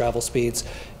each of the travel speeds.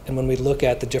 And when we look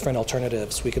at the different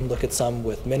alternatives, we can look at some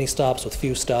with many stops, with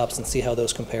few stops, and see how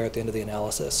those compare at the end of the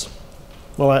analysis.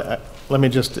 Well, let me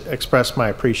just express my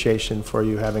appreciation for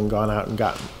you having gone out and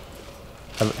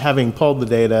having pulled the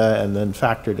data and then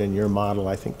factored in your model.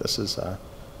 I think this is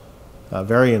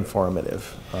very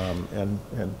informative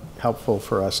and helpful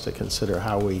for us to consider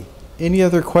how we Any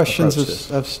other questions approach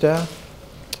this. of staff?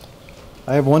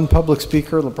 I have one public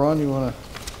speaker. LeBron, you want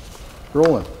to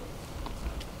roll in?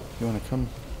 You want to come?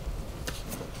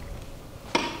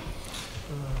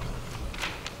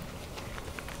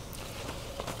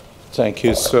 Thank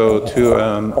you. So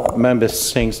to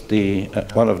members, things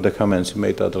one of the comments you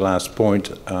made at the last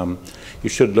point, you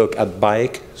should look at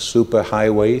bike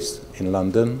superhighways in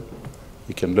London.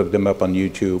 You can look them up on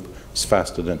YouTube. It's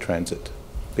faster than transit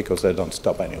because they don't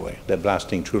stop anyway. They're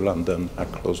blasting through London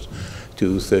at close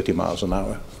to 30 miles an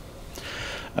hour.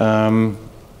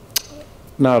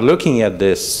 Now, looking at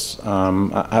this,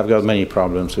 I've got many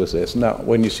problems with this. Now,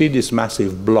 when you see this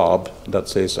massive blob that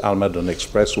says Almaden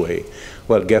Expressway,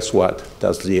 well, guess what?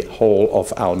 That's the whole of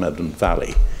Almaden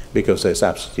Valley, because there's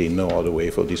absolutely no other way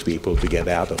for these people to get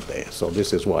out of there. So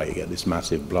this is why you get this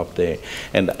massive blob there,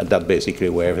 and that's basically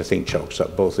where everything chokes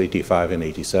up, both 85 and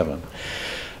 87.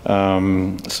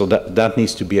 So that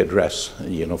needs to be addressed,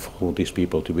 you know, for these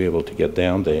people to be able to get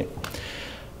down there.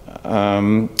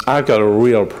 I've got a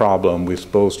real problem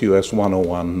with both US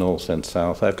 101 North and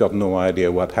South. I've got no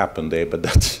idea what happened there, but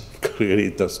that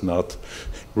clearly does not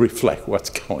reflect what's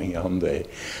going on there.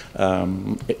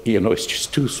 You know, it's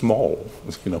just too small.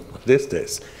 You know, what is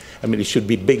this? I mean, it should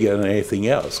be bigger than anything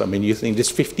else. I mean, you think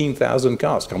there's 15,000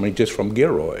 cars coming just from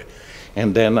Gilroy.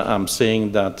 And then I'm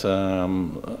seeing that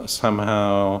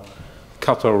somehow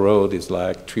Cutler Road is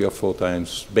like 3 or 4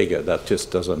 times bigger. That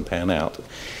just doesn't pan out.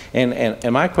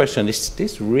 And my question is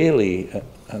this really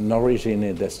an origin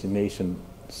and destination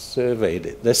survey?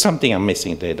 There's something I'm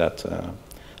missing there that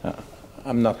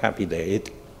I'm not happy there.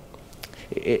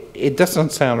 It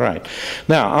doesn't sound right.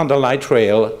 Now, on the light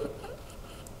rail,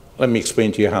 let me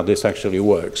explain to you how this actually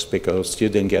works, because you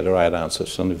didn't get the right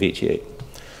answers from the VTA.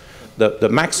 The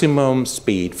maximum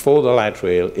speed for the light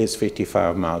rail is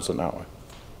 55 miles an hour.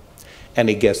 And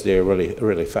it gets there really,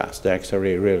 really fast. They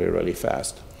accelerate really, really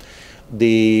fast.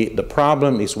 The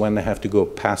problem is when they have to go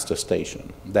past the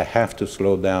station. They have to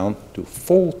slow down to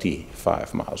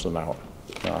 45 miles an hour.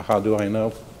 Now, how do I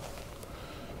know?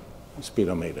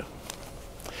 Speedometer.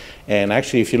 And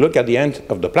actually, if you look at the end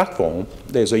of the platform,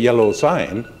 there's a yellow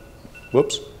sign.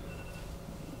 Whoops.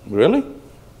 Really?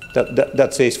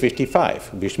 That says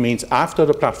 55, which means after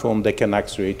the platform, they can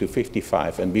accelerate to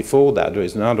 55. And before that, there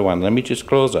is another one. Let me just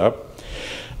close up.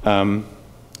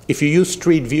 If you use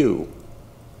Street View,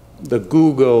 the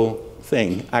Google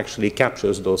thing actually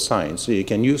captures those signs. So you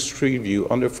can use Street View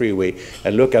on the freeway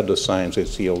and look at the signs and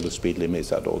see all the speed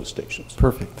limits at all the stations.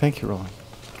 Perfect. Thank you, Roland.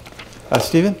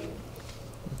 Stephen?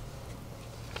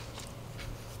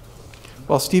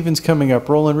 While Stephen's coming up,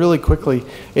 Roland, really quickly,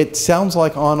 it sounds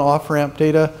like on-off ramp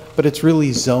data, but but it's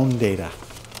really zone data.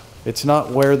 It's not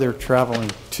where they're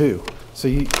traveling to. So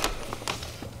you,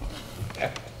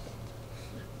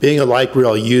 being a light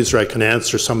rail user, I can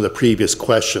answer some of the previous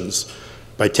questions.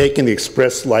 By taking the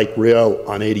express light rail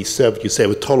on 87, you save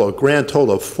a grand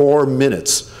total of 4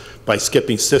 minutes by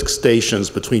skipping 6 stations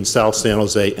between South San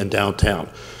Jose and downtown.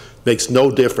 Makes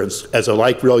no difference. As a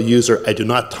light rail user, I do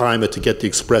not time it to get the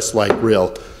express light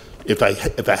rail. If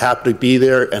I happen to be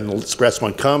there and the express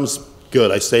one comes, good,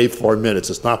 I save 4 minutes.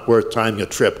 It's not worth timing a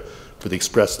trip for the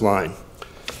express line.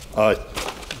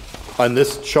 On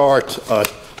this chart,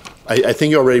 I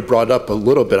think you already brought up a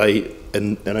little bit,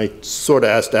 and I sort of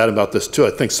asked Adam about this too.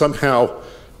 I think somehow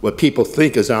what people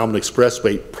think is Almond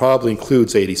Expressway probably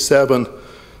includes 87.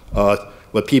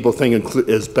 What people think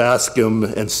is Bascom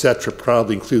and Cetra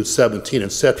probably includes 17 and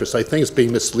Cetra. So I think it's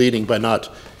being misleading by not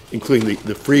including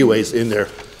the freeways in there.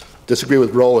 Disagree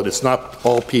with Roland. It's not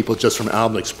all people just from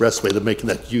Almond Expressway. They're making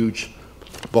that huge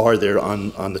bar there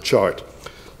on the chart.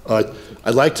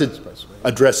 I'd like to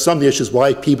address some of the issues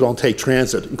why people don't take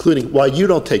transit, including why you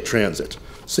don't take transit.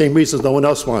 Same reasons no one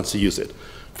else wants to use it.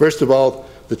 First of all,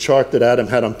 the chart that Adam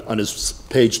had on his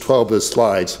page 12 of his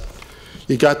slides,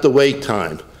 you got the wait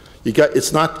time.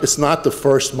 It's not the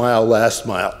first mile, last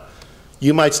mile.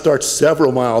 You might start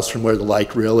several miles from where the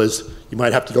light rail is. You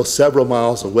might have to go several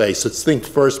miles away. So think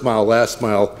first mile, last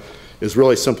mile is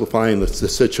really simplifying the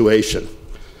situation.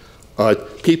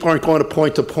 People aren't going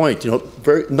to point. You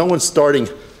know, no one's starting.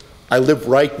 I live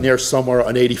right near somewhere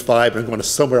on 85, and I'm going to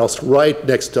somewhere else right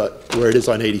next to where it is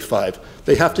on 85.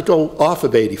 They have to go off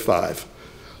of 85.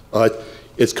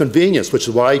 It's convenience, which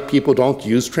is why people don't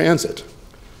use transit.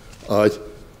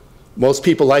 Most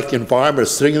people like the environment of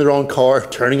sitting in their own car,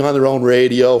 turning on their own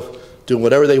radio, doing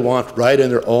whatever they want right in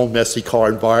their own messy car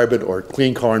environment or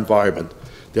clean car environment.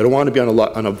 They don't want to be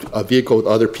on a vehicle with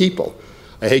other people.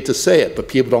 I hate to say it, but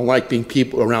people don't like being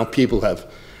around people who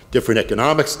have different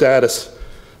economic status,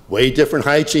 way different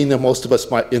hygiene than most of us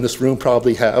in this room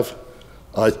probably have.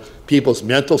 People's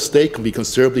mental state can be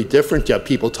considerably different. You have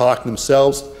people talking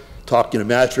themselves, talking to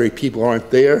imaginary people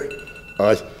aren't there.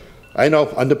 I know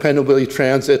undependability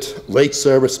transit, late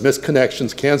service,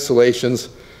 misconnections, cancellations,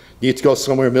 need to go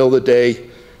somewhere in the middle of the day,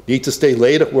 need to stay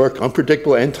late at work,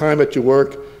 unpredictable end time at your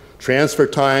work, transfer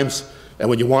times, and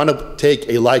when you want to take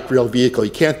a light rail vehicle,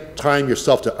 you can't time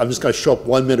yourself to, I'm just going to show up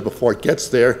 1 minute before it gets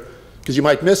there, because you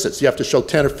might miss it. So you have to show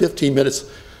 10 or 15 minutes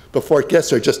before it gets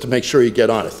there just to make sure you get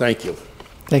on it. Thank you.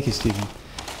 thank you, Stephen.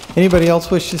 Anybody else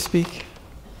wish to speak?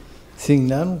 Seeing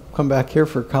none, we'll come back here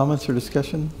for comments or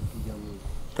discussion.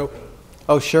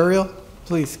 Oh, Shuriel,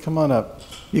 please come on up.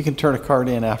 You can turn a card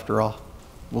in after all.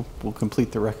 We'll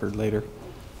complete the record later.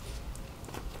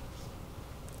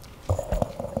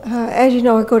 As you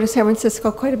know, I go to San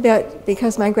Francisco quite a bit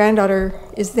because my granddaughter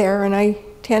is there and I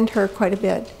tend her quite a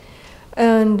bit.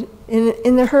 And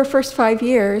in her first 5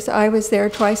 years, I was there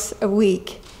twice a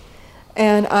week.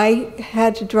 And I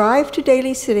had to drive to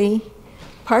Daly City,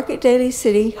 park at Daly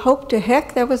City, hope to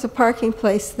heck there was a parking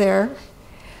place there,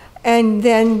 and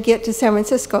then get to San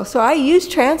Francisco. So I use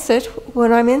transit.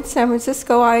 When I'm in San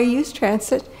Francisco, I use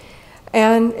transit.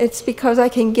 And it's because I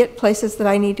can get places that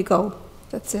I need to go.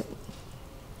 That's it.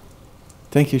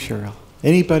 Thank you, Cheryl.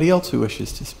 Anybody else who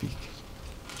wishes to speak?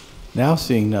 Now,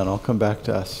 seeing none, I'll come back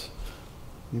to us.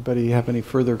 Anybody have any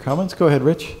further comments? Go ahead,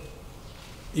 Rich.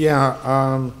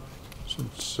 Yeah,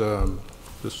 since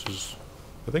this is,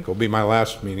 I think will be my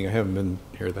last meeting. I haven't been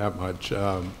here that much,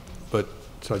 but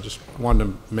so I just wanted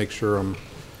to make sure I'm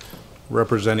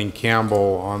representing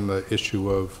Campbell on the issue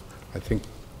of, I think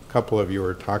a couple of you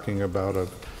are talking about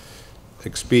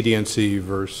expediency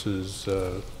versus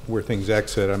where things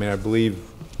exit. I mean, I believe,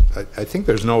 I think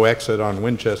there's no exit on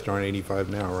Winchester on 85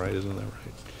 now, right? Isn't that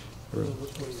right?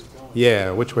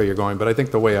 Yeah, which way you're going. But I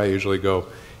think the way I usually go,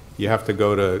 you have to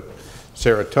go to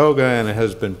Saratoga, and it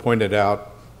has been pointed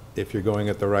out, if you're going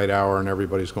at the right hour and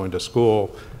everybody's going to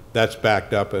school, that's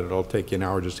backed up and it'll take you an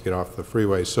hour just to get off the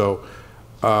freeway. So,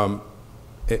 and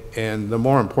the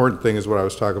more important thing is what I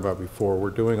was talking about before. We're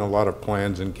doing a lot of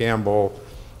plans in Campbell,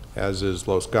 as is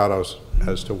Los Gatos,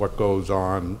 as to what goes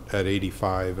on at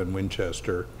 85 and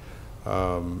Winchester,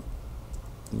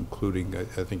 including,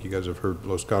 I think you guys have heard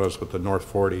Los Gatos with the North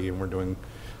 40, and we're doing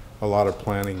a lot of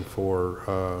planning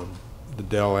for the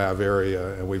Del Ave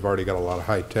area, and we've already got a lot of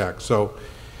high tech. So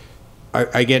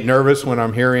I get nervous when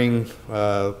I'm hearing,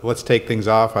 let's take things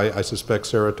off. I suspect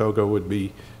Saratoga Ave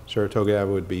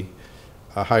would be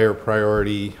a higher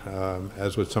priority,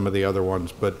 as with some of the other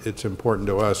ones, but it's important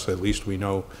to us, at least we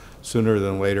know sooner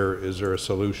than later, is there a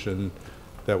solution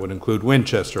that would include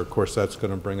Winchester? Of course, that's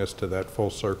going to bring us to that full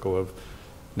circle of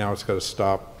now it's got to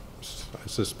stop I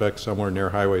suspect somewhere near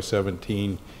Highway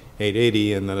 17,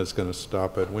 880, and then it's going to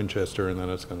stop at Winchester, and then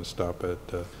it's going to stop at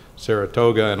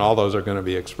Saratoga, and all those are going to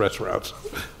be express routes.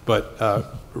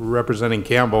 But representing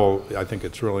Campbell, I think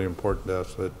it's really important to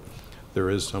us that there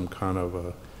is some kind of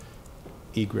a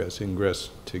egress, ingress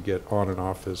to get on and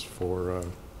off this for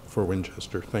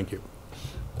Winchester. Thank you.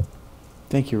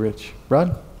 Thank you, Rich.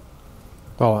 Rod?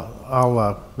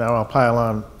 Well, now I'll pile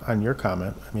on your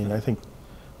comment. I mean, I think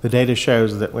the data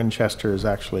shows that Winchester is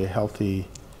actually a healthy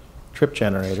trip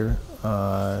generator.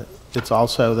 It's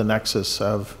also the nexus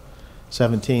of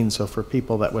 17, so for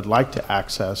people that would like to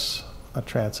access a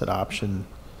transit option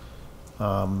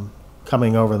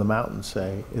coming over the mountain,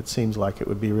 say, it seems like it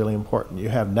would be really important. You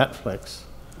have Netflix,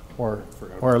 or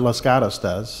Los Gatos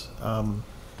does.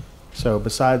 So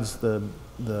besides the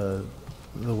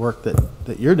work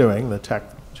that you're doing, the tech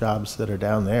jobs that are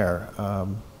down there,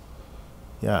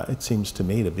 yeah, it seems to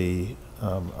me to be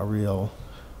a real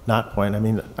not point. I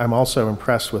mean, I'm also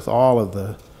impressed with all of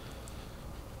the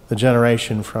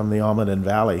generation from the Almaden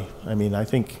Valley. I mean, I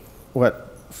think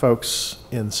what folks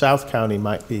in South County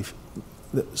might be,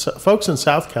 folks in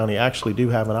South County actually do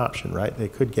have an option, right? They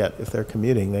could get, if they're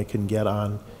commuting, they can get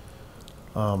on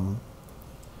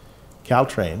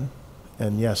Caltrain.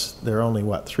 And yes, there are only,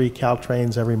 what, 3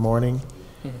 Caltrains every morning?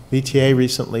 Mm-hmm. VTA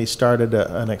recently started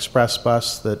an express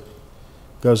bus that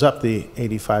goes up the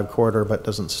 85 corridor but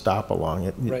doesn't stop along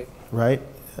it. Right. Right?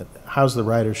 How's the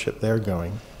ridership there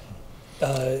going?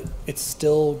 It's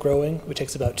still growing. It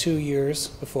takes about 2 years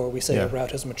before we say a route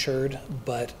has matured,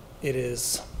 but it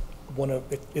is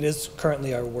it is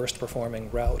currently our worst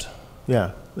performing route.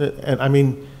 Yeah, and I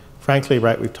mean, frankly,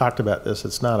 right, we've talked about this.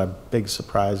 It's not a big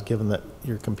surprise given that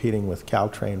you're competing with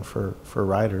Caltrain for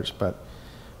riders, but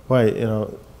boy, you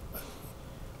know,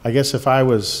 I guess if I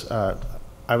was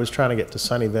trying to get to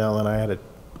Sunnyvale and I had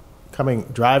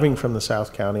driving from the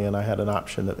South County and I had an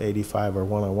option of 85 or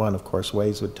 101, of course,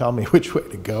 Waze would tell me which way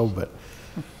to go, but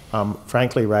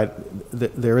frankly, right,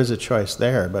 there is a choice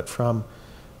there, but from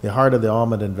the heart of the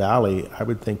Almaden Valley, I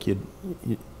would think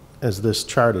as this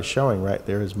chart is showing, right,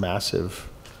 there is a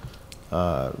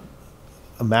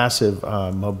massive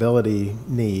mobility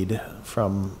need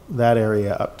from that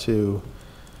area up to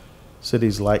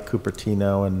cities like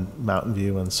Cupertino and Mountain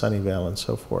View and Sunnyvale and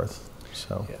so forth.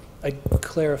 So. Yeah. I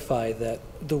clarify that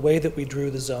the way that we drew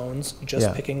the zones,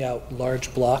 just picking out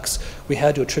large blocks, we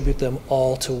had to attribute them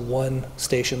all to one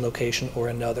station location or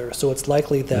another. So it's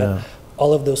likely that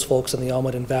all of those folks in the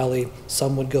Almaden Valley,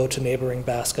 some would go to neighboring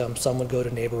Bascom, some would go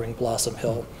to neighboring Blossom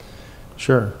Hill.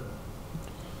 Sure.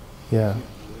 Yeah.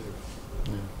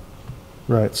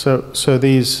 Right. So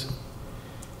these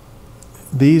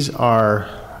are,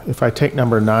 if I take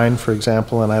number 9, for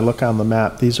example, and I look on the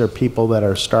map, these are people that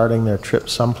are starting their trip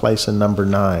someplace in number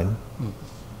 9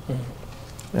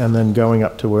 and then going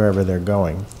up to wherever they're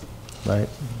going, right?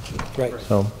 Right.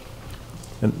 So,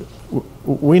 and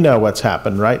we know what's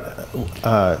happened, right?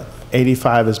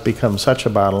 85 has become such a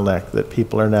bottleneck that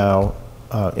people are now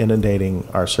inundating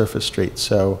our surface streets.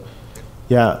 So,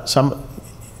 yeah,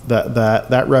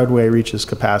 that roadway reaches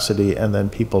capacity and then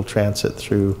people transit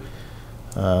through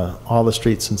all the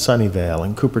streets in Sunnyvale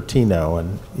and Cupertino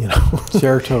and, you know,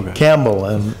 Saratoga, Campbell,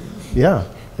 and yeah,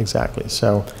 exactly.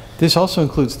 So this also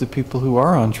includes the people who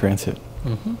are on transit.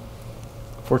 Mm-hmm.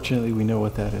 Fortunately, we know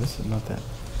what that is, and not that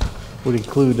would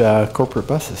include corporate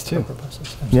buses too. Corporate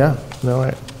buses. Yeah, no,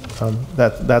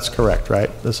 that's correct, right?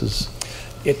 This is.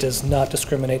 It does not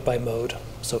discriminate by mode.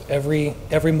 So every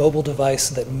mobile device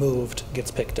that moved gets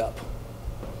picked up.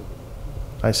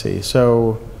 I see.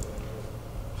 So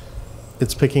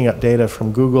it's picking up data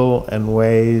from Google and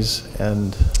Waze,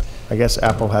 and I guess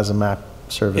Apple has a map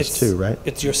service too, right?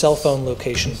 It's your cell phone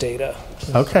location data.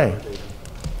 Okay.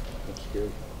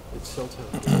 It's cell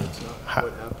phone data. It's not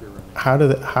what app you're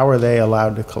running. How are they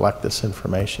allowed to collect this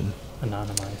information?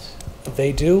 Anonymize.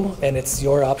 They do, and it's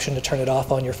your option to turn it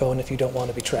off on your phone if you don't want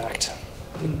to be tracked.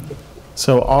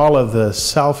 So all of the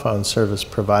cell phone service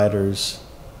providers,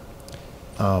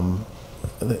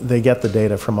 they get the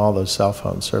data from all those cell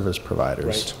phone service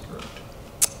providers.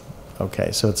 Right.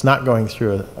 Okay, so it's not going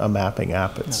through a mapping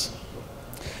app, it's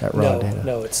that raw data.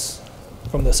 No, it's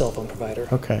from the cell phone provider.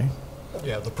 Okay.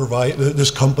 Yeah,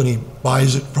 this company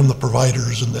buys it from the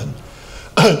providers and then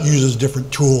uses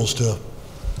different tools to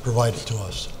provide it to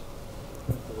us.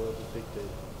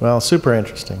 Well, super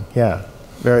interesting. Yeah,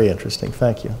 very interesting.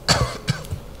 Thank you.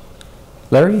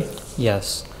 Larry?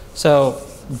 Yes. So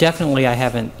definitely I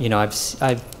haven't, you know,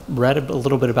 I've read a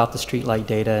little bit about the streetlight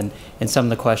data, and some of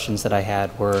the questions that I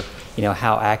had were, you know,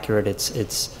 how accurate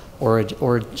its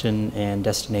origin and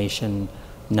destination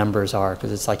numbers are,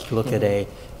 because it's like you look at a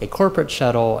corporate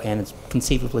shuttle and it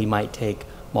conceivably might take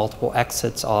multiple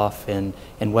exits off, and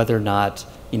whether or not,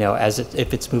 you know,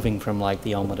 if it's moving from like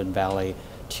the Almaden Valley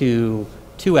to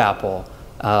Apple,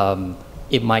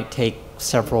 it might take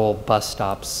several bus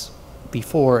stops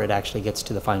before it actually gets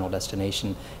to the final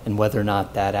destination, and whether or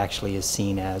not that actually is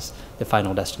seen as the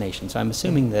final destination. So I'm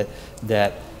assuming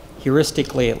that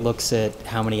heuristically it looks at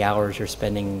how many hours you're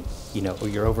spending, you know,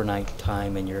 your overnight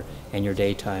time and your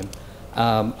daytime.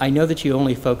 I know that you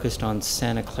only focused on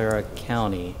Santa Clara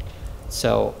County.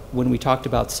 So when we talked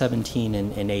about 17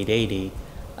 and 880,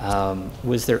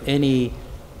 was there any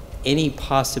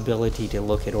possibility to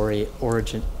look at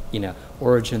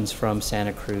origins from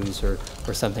Santa Cruz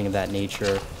or something of that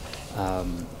nature?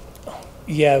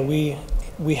 Yeah,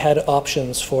 we had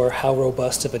options for how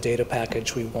robust of a data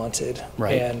package we wanted.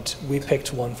 Right. And we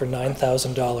picked one for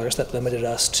 $9,000 that limited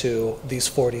us to these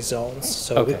 40 zones.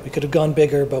 So Okay. we could have gone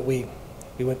bigger, but we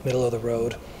went middle of the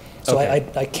road. So Okay.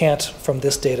 I can't, from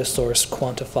this data source,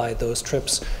 quantify those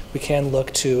trips. We can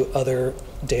look to other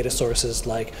data sources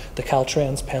like the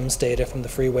Caltrans PEMS data from the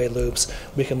freeway loops.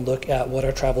 We can look at what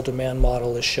our travel demand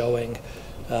model is showing.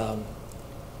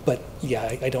 But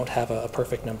yeah, I don't have a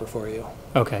perfect number for you.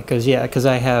 Okay, because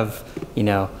I have, you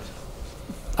know,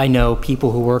 I know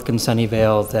people who work in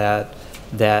Sunnyvale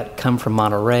that come from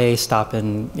Monterey, stop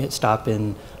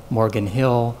in Morgan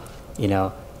Hill, you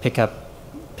know, pick up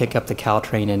the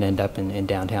Caltrain and end up in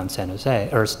downtown San Jose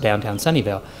or downtown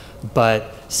Sunnyvale.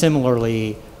 But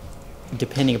similarly,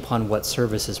 depending upon what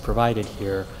service is provided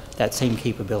here, that same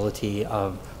capability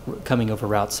of coming over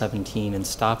Route 17 and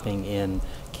stopping in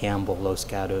Campbell, Los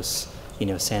Gatos, you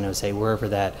know, San Jose,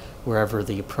 wherever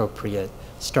the appropriate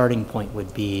starting point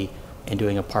would be, and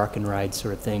doing a park and ride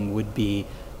sort of thing would be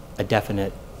a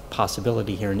definite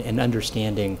possibility here, and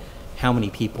understanding how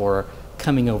many people are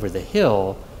coming over the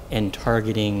hill and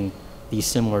targeting these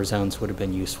similar zones would have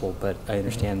been useful, but I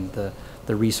understand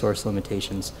the resource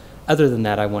limitations. Other than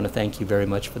that, I want to thank you very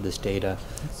much for this data.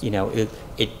 You know,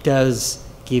 it does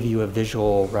give you a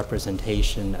visual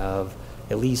representation of,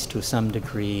 at least to some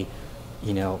degree,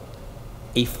 you know,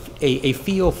 a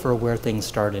feel for where things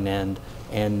start and end.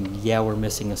 And yeah, we're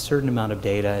missing a certain amount of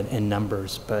data and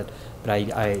numbers, but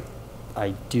I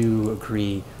do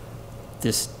agree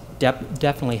this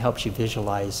definitely helps you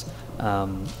visualize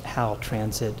how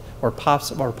transit or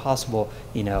possible,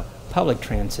 you know, public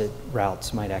transit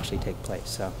routes might actually take place.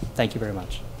 So thank you very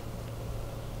much.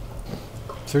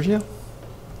 Sergio?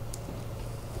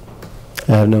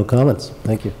 I have no comments.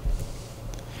 Thank you.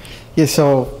 Yeah,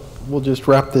 so we'll just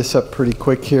wrap this up pretty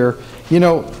quick here. You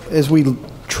know, as we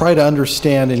try to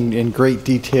understand in great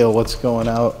detail what's going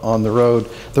out on the road,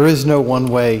 there is no one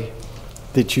way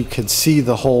that you could see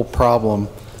the whole problem.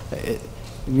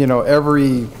 You know,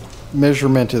 every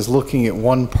measurement is looking at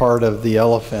one part of the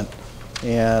elephant.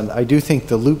 And I do think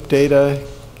the loop data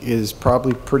is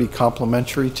probably pretty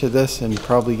complementary to this and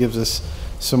probably gives us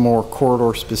some more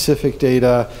corridor-specific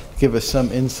data, give us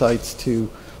some insights to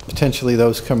potentially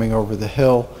those coming over the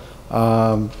hill.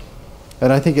 And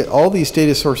I think all these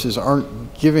data sources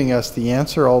aren't giving us the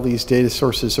answer. All these data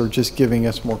sources are just giving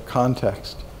us more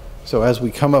context. So as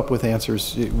we come up with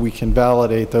answers, we can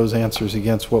validate those answers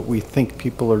against what we think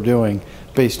people are doing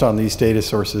based on these data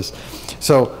sources.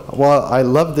 So while I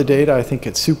love the data, I think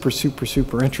it's super, super,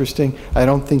 super interesting. I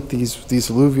don't think these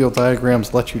alluvial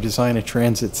diagrams let you design a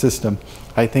transit system.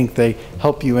 I think they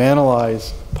help you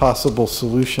analyze possible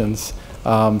solutions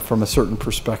from a certain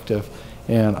perspective.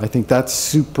 And I think that's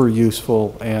super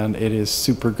useful, and it is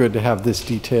super good to have this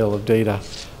detail of data.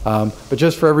 But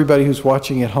just for everybody who's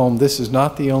watching at home, this is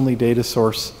not the only data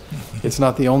source. It's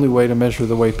not the only way to measure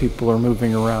the way people are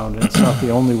moving around. And it's not the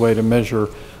only way to measure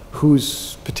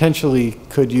who's potentially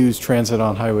could use transit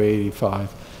on Highway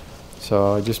 85.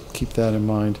 So I just keep that in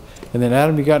mind. And then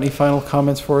Adam, you got any final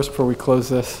comments for us before we close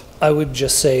this? I would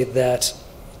just say that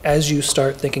as you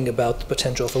start thinking about the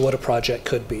potential for what a project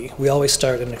could be, we always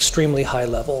start at an extremely high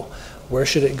level. Where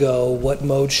should it go? What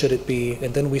mode should it be?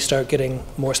 And then we start getting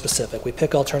more specific. We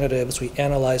pick alternatives, we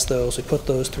analyze those, we put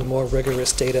those through more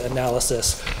rigorous data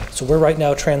analysis. So we're right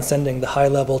now transcending the high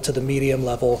level to the medium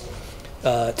level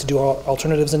to do our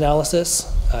alternatives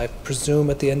analysis. I presume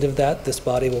at the end of that, this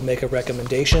body will make a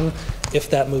recommendation. If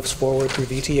that moves forward through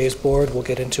VTA's board, we'll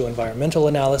get into environmental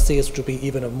analyses, which will be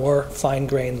even a more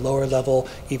fine-grained, lower level,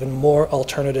 even more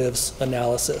alternatives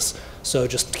analysis. So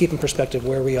just keep in perspective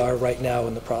where we are right now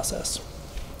in the process.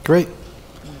 Great.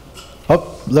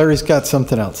 Oh, Larry's got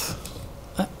something else.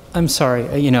 I'm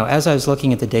sorry. You know, as I was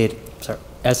looking at the data,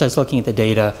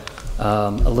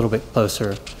 a little bit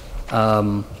closer,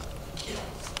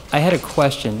 I had a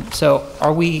question. So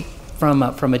are we, from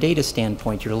a data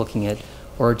standpoint, you're looking at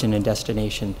origin and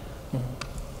destination.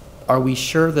 Are we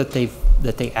sure that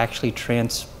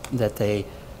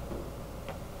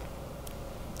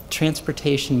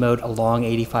transportation mode along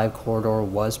 85 corridor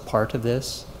was part of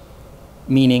this?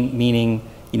 Meaning,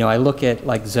 you know, I look at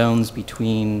like zones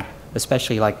between,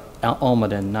 especially like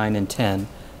Almaden 9 and 10,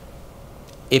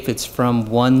 if it's from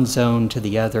one zone to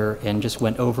the other and just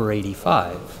went over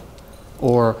 85,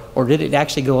 or did it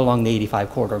actually go along the 85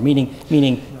 corridor? Meaning,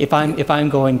 if I'm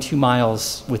going 2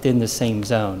 miles within the same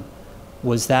zone,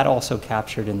 was that also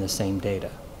captured in the same data?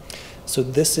 So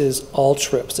this is all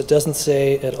trips. It doesn't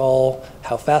say at all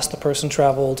how fast the person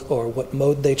traveled or what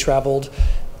mode they traveled.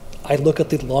 I look at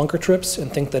the longer trips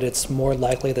and think that it's more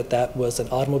likely that that was an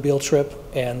automobile trip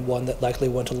and one that likely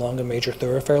went along a major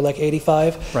thoroughfare like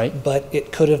 85. Right. But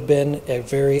it could have been a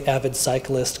very avid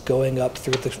cyclist going up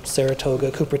through the Saratoga,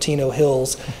 Cupertino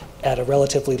hills at a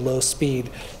relatively low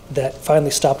speed that finally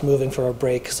stopped moving for a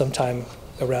break sometime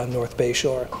around North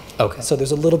Bayshore. Okay. So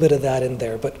there's a little bit of that in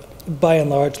there, but by and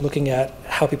large, looking at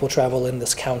how people travel in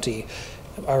this county,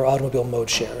 our automobile mode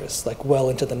share is like well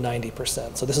into the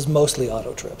 90%. So this is mostly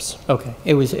auto trips. Okay.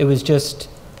 It was just,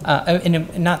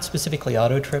 and not specifically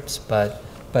auto trips, but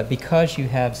because you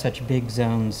have such big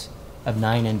zones of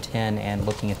 9 and 10 and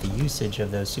looking at the usage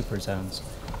of those super zones,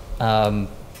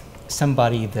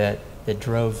 somebody that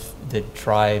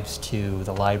drives to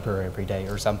the library every day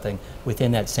or something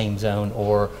within that same zone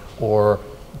or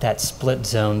that split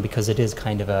zone, because it is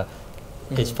kind of a,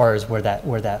 as far as where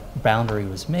that boundary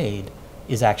was made,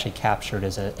 is actually captured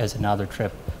as another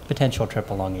trip, potential trip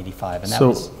along 85. And that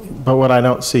was, but what I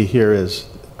don't see here is,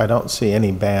 I don't see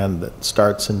any band that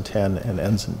starts in 10 and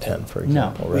ends in 10, for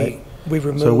example, right? We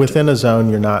removed. So within a zone,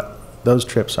 you're not, those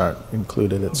trips aren't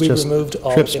included. It's We just removed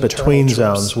all trips internal between trips.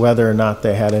 zones, whether or not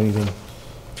they had anything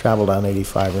traveled on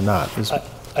 85 or not.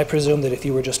 I presume that if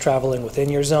you were just traveling within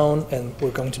your zone and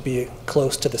were going to be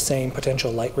close to the same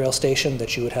potential light rail station,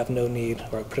 that you would have no need,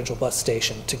 or a potential bus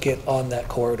station, to get on that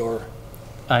corridor.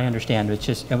 I understand.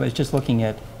 I was just looking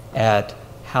at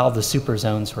how the super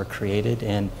zones were created,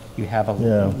 and you have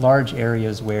large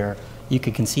areas where you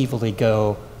could conceivably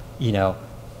go,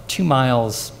 2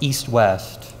 miles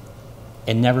east-west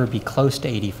and never be close to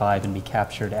 85 and be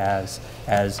captured as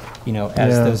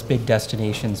those big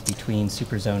destinations between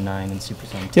Super Zone 9 and Super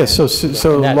Zone 10. Yeah,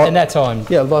 so and that's all I'm...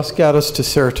 Yeah, Los Gatos to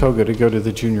Saratoga to go to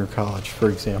the junior college, for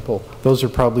example. Those are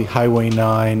probably Highway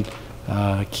 9,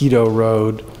 Quito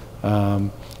Road.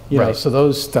 Right. So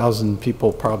those 1,000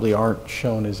 people probably aren't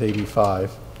shown as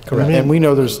 85. Correct. And we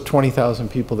know there's 20,000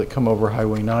 people that come over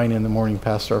Highway 9 in the morning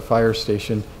past our fire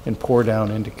station and pour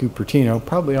down into Cupertino,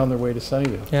 probably on their way to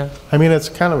Sunnyvale. Yeah. I mean, it's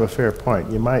kind of a fair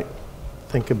point. You might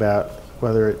think about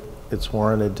whether it's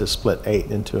warranted to split 8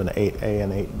 into an 8A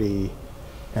and 8B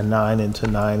and 9 into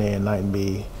 9A and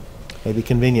 9B, maybe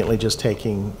conveniently just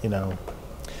taking,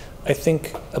 I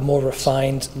think a more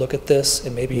refined look at this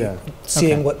and maybe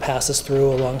seeing what passes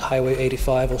through along Highway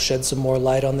 85 will shed some more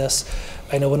light on this.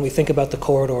 I know when we think about the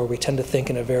corridor, we tend to think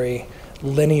in a very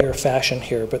linear fashion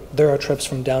here, but there are trips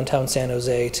from downtown San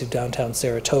Jose to downtown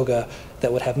Saratoga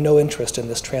that would have no interest in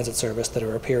this transit service that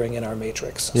are appearing in our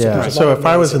matrix. Yeah, there's a so lot of if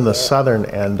I was noise in the there. southern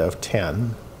end of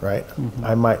 10, right,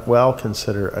 I might well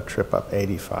consider a trip up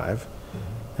 85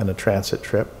 and a transit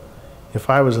trip. If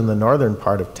I was in the northern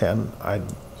part of 10,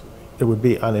 it would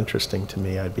be uninteresting to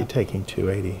me. I'd be taking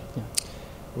 280. Yeah.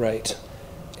 Right.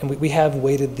 And we have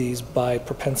weighted these by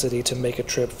propensity to make a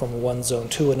trip from one zone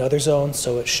to another zone,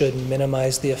 so it should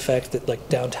minimize the effect that like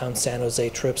downtown San Jose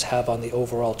trips have on the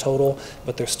overall total,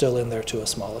 but they're still in there to a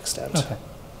small extent. Okay.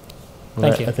 Well,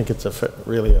 Thank you. I think it's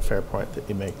really a fair point that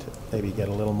you make to maybe get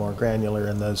a little more granular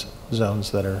in those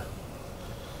zones that are...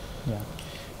 Yeah.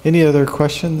 Any other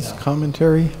questions,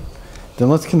 commentary? Then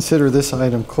let's consider this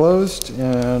item closed.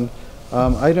 And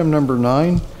item number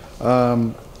 9,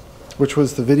 which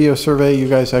was the video survey. You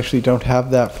guys actually don't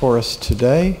have that for us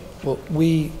today. Well,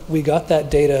 we got that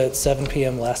data at 7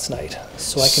 p.m. last night,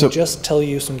 so I can just tell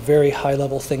you some very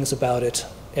high-level things about it,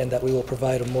 and that we will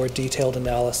provide a more detailed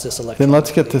analysis electronically. Then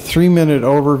let's get the 3-minute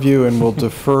overview, and we'll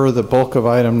defer the bulk of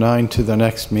item 9 to the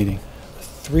next meeting.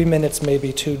 3 minutes may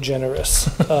be too generous.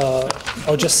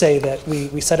 I'll just say that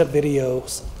we set up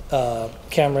videos,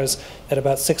 cameras at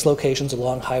about 6 locations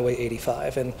along Highway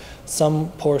 85, and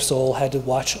some poor soul had to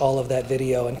watch all of that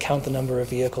video and count the number of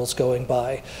vehicles going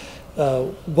by.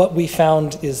 What we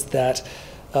found is that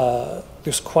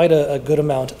there's quite a good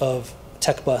amount of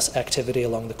tech bus activity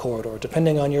along the corridor.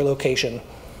 Depending on your location,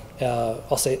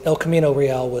 I'll say El Camino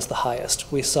Real was the highest.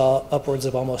 We saw upwards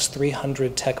of almost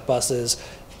 300 tech buses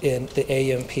in the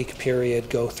AM peak period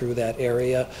go through that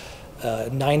area.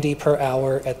 90 per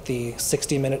hour at the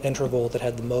 60-minute interval that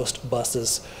had the most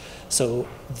buses. So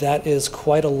that is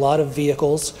quite a lot of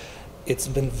vehicles. It's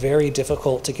been very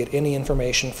difficult to get any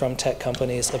information from tech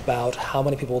companies about how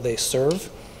many people they serve.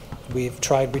 We've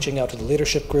tried reaching out to the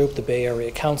leadership group, the Bay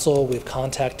Area Council. We've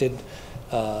contacted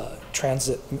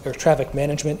transit or traffic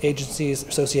management agencies,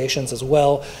 associations as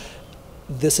well.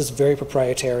 This is very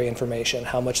proprietary information,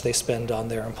 how much they spend on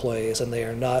their employees, and they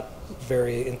are not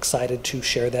very excited to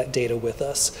share that data with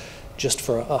us. Just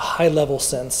for a high-level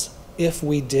sense, if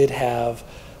we did have,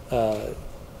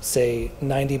 say,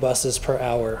 90 buses per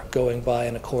hour going by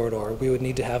in a corridor, we would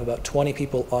need to have about 20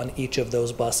 people on each of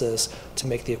those buses to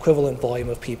make the equivalent volume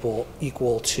of people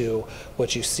equal to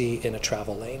what you see in a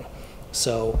travel lane.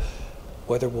 So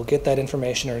whether we'll get that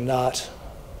information or not,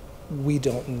 we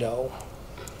don't know.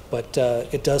 But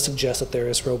it does suggest that there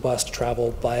is robust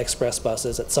travel by express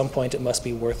buses. At some point, it must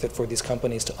be worth it for these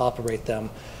companies to operate them.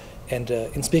 And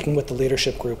in speaking with the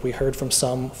leadership group, we heard from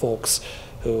some folks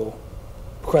who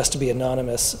request to be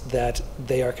anonymous that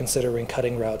they are considering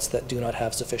cutting routes that do not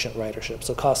have sufficient ridership.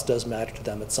 So cost does matter to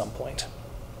them at some point.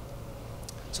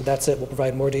 So that's it. We'll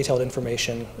provide more detailed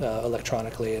information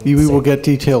electronically. And we will get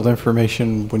detailed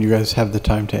information when you guys have the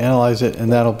time to analyze it, and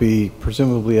that'll be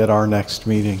presumably at our next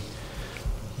meeting.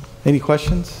 Any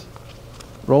questions?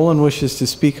 Roland wishes to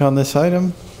speak on this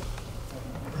item.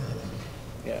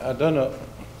 Yeah, I don't know.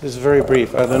 This is very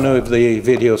brief. I don't know if the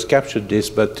videos captured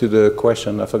this, but to the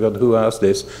question, I forgot who asked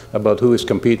this, about who is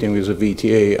competing with the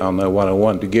VTA on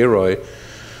 101 to Gilroy,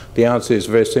 the answer is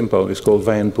very simple. It's called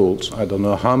van pools. I don't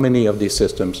know how many of these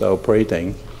systems are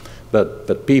operating,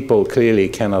 but people clearly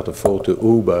cannot afford to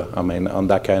Uber, I mean, on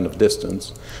that kind of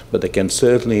distance. But they can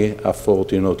certainly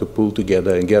afford, you know, to pool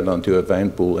together and get onto a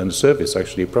van pool, and the service is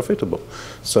actually profitable.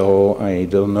 So I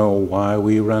don't know why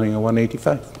we're running a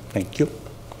 185. Thank you.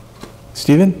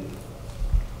 Stephen?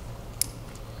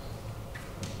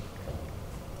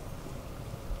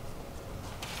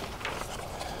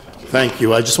 Thank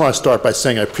you. I just want to start by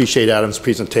saying I appreciate Adam's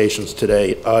presentations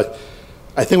today.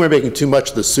 I think we're making too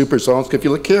much of the super zones. If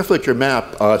you look carefully at your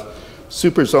map,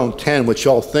 Super Zone 10, which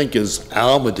y'all think is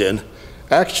Almaden,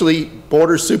 actually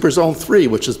borders Super Zone 3,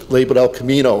 which is labeled El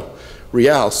Camino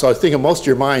Real. So I think in most of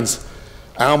your minds,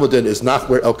 Almaden is not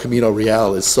where El Camino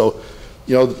Real is. So,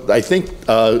 you know, I think,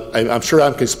 I'm sure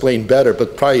Adam can explain better,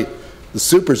 but probably the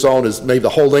super zone is maybe the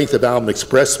whole length of Almaden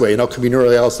Expressway, and El Camino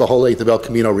Real is the whole length of El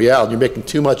Camino Real. And you're making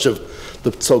too much of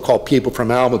the so-called people from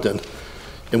Almaden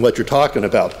in what you're talking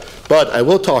about. But I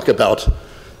will talk about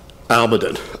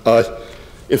Almaden.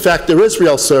 In fact, there is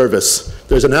rail service.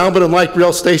 There's an Almaden light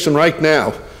rail station right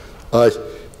now.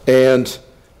 And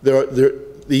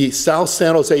the South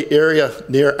San Jose area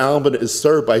near Almaden is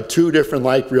served by 2 different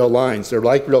light rail lines. There are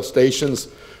light rail stations,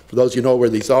 for those of you know where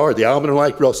these are, the Almaden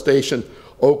light rail station,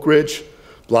 Oak Ridge,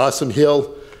 Blossom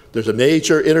Hill. There's a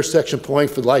major intersection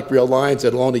point for the light rail lines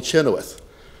at Ohlone Chenoweth.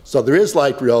 So there is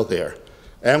light rail there.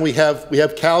 And we have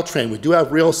Caltrain. We do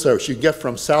have rail service. You can get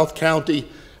from South County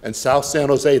and South San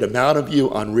Jose to Mountain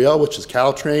View on rail, which is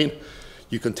Caltrain.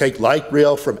 You can take light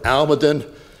rail from Almaden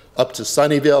up to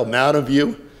Sunnyvale, Mountain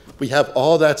View. We have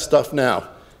all that stuff now.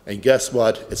 And guess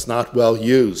what? It's not well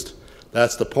used.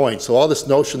 That's the point. So all this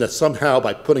notion that somehow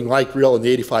by putting light rail in the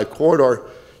 85 corridor,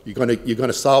 you're going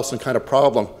to solve some kind of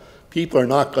problem. People are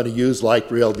not going to use light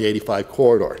rail in the 85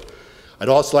 corridor. I'd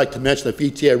also like to mention that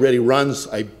VTA already runs,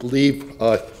 I believe,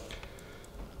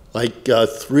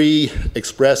 3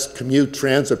 express commute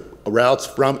transit routes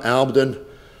from Almaden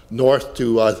north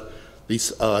to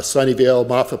these Sunnyvale,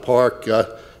 Moffett Park,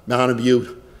 Mountain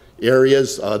View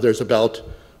areas. There's about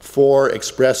 4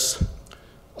 express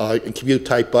and commute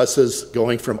type buses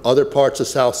going from other parts of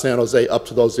South San Jose up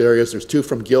to those areas. There's 2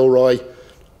 from Gilroy.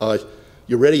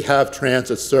 You already have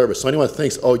transit service. So anyone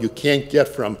thinks, oh, you can't get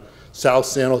from South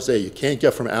San Jose, you can't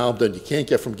get from Almaden, you can't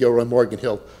get from Gilroy, Morgan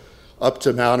Hill, up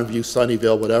to Mountain View,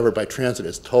 Sunnyvale, whatever, by transit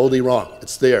is totally wrong.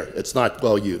 It's there. It's not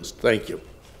well used. Thank you.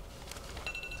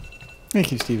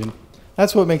 Thank you, Stephen.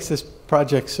 That's what makes this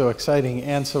project so exciting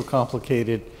and so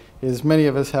complicated, is many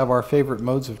of us have our favorite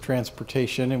modes of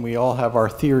transportation, and we all have our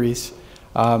theories,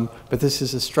 but this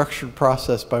is a structured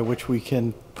process by which we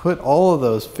can put all of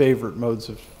those favorite modes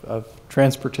of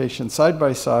transportation side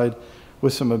by side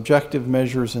with some objective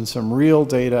measures and some real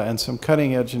data and some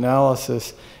cutting-edge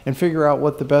analysis, and figure out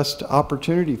what the best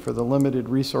opportunity for the limited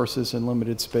resources and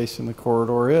limited space in the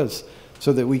corridor is,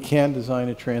 so that we can design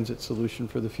a transit solution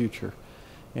for the future.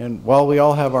 And while we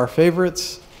all have our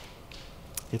favorites,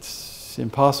 it's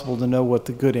impossible to know what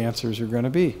the good answers are going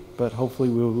to be, but hopefully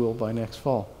we will by next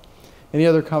fall. Any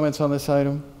other comments on this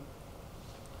item?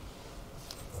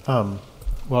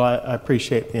 Well, I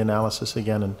appreciate the analysis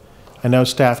again, and I know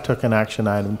staff took an action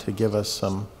item to give us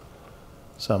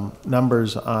some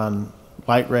numbers on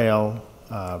light rail,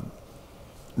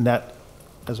 net,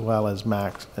 as well as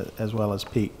max, as well as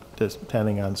peak,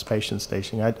 depending on station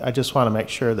stationing. I just want to make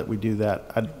sure that we do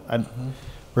that. I'd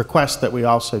request that we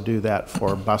also do that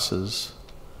for buses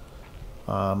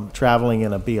traveling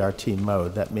in a BRT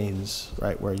mode. That means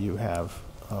right where you have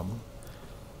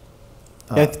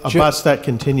a bus that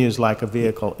continues like a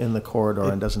vehicle in the corridor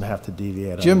and doesn't have to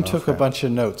deviate. Jim took a bunch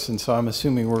of notes, and so I'm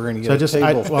assuming we're going to get so a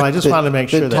table. I just wanted to make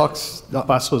sure that the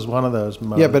bus was one of those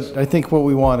modes. Yeah, but I think what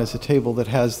we want is a table that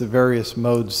has the various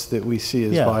modes that we see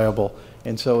as viable.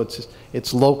 And so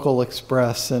it's local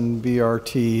express and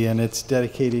BRT, and it's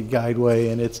dedicated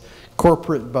guideway, and it's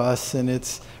corporate bus, and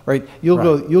it's right.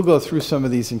 You'll go through some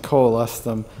of these and coalesce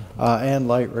them, and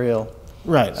light rail.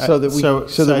 Right. So that we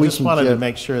I just wanted to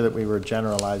make sure that we were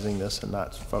generalizing this and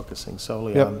not focusing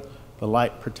solely on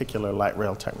the particular light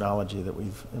rail technology that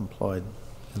we've employed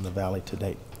in the valley to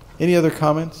date. Any other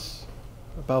comments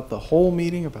about the whole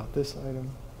meeting, about this item?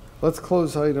 Let's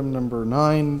close item number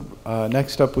 9.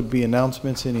 Next up would be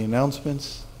announcements. Any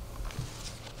announcements?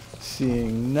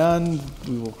 Seeing none,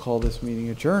 we will call this meeting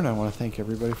adjourned. I want to thank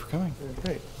everybody for coming.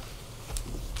 Great.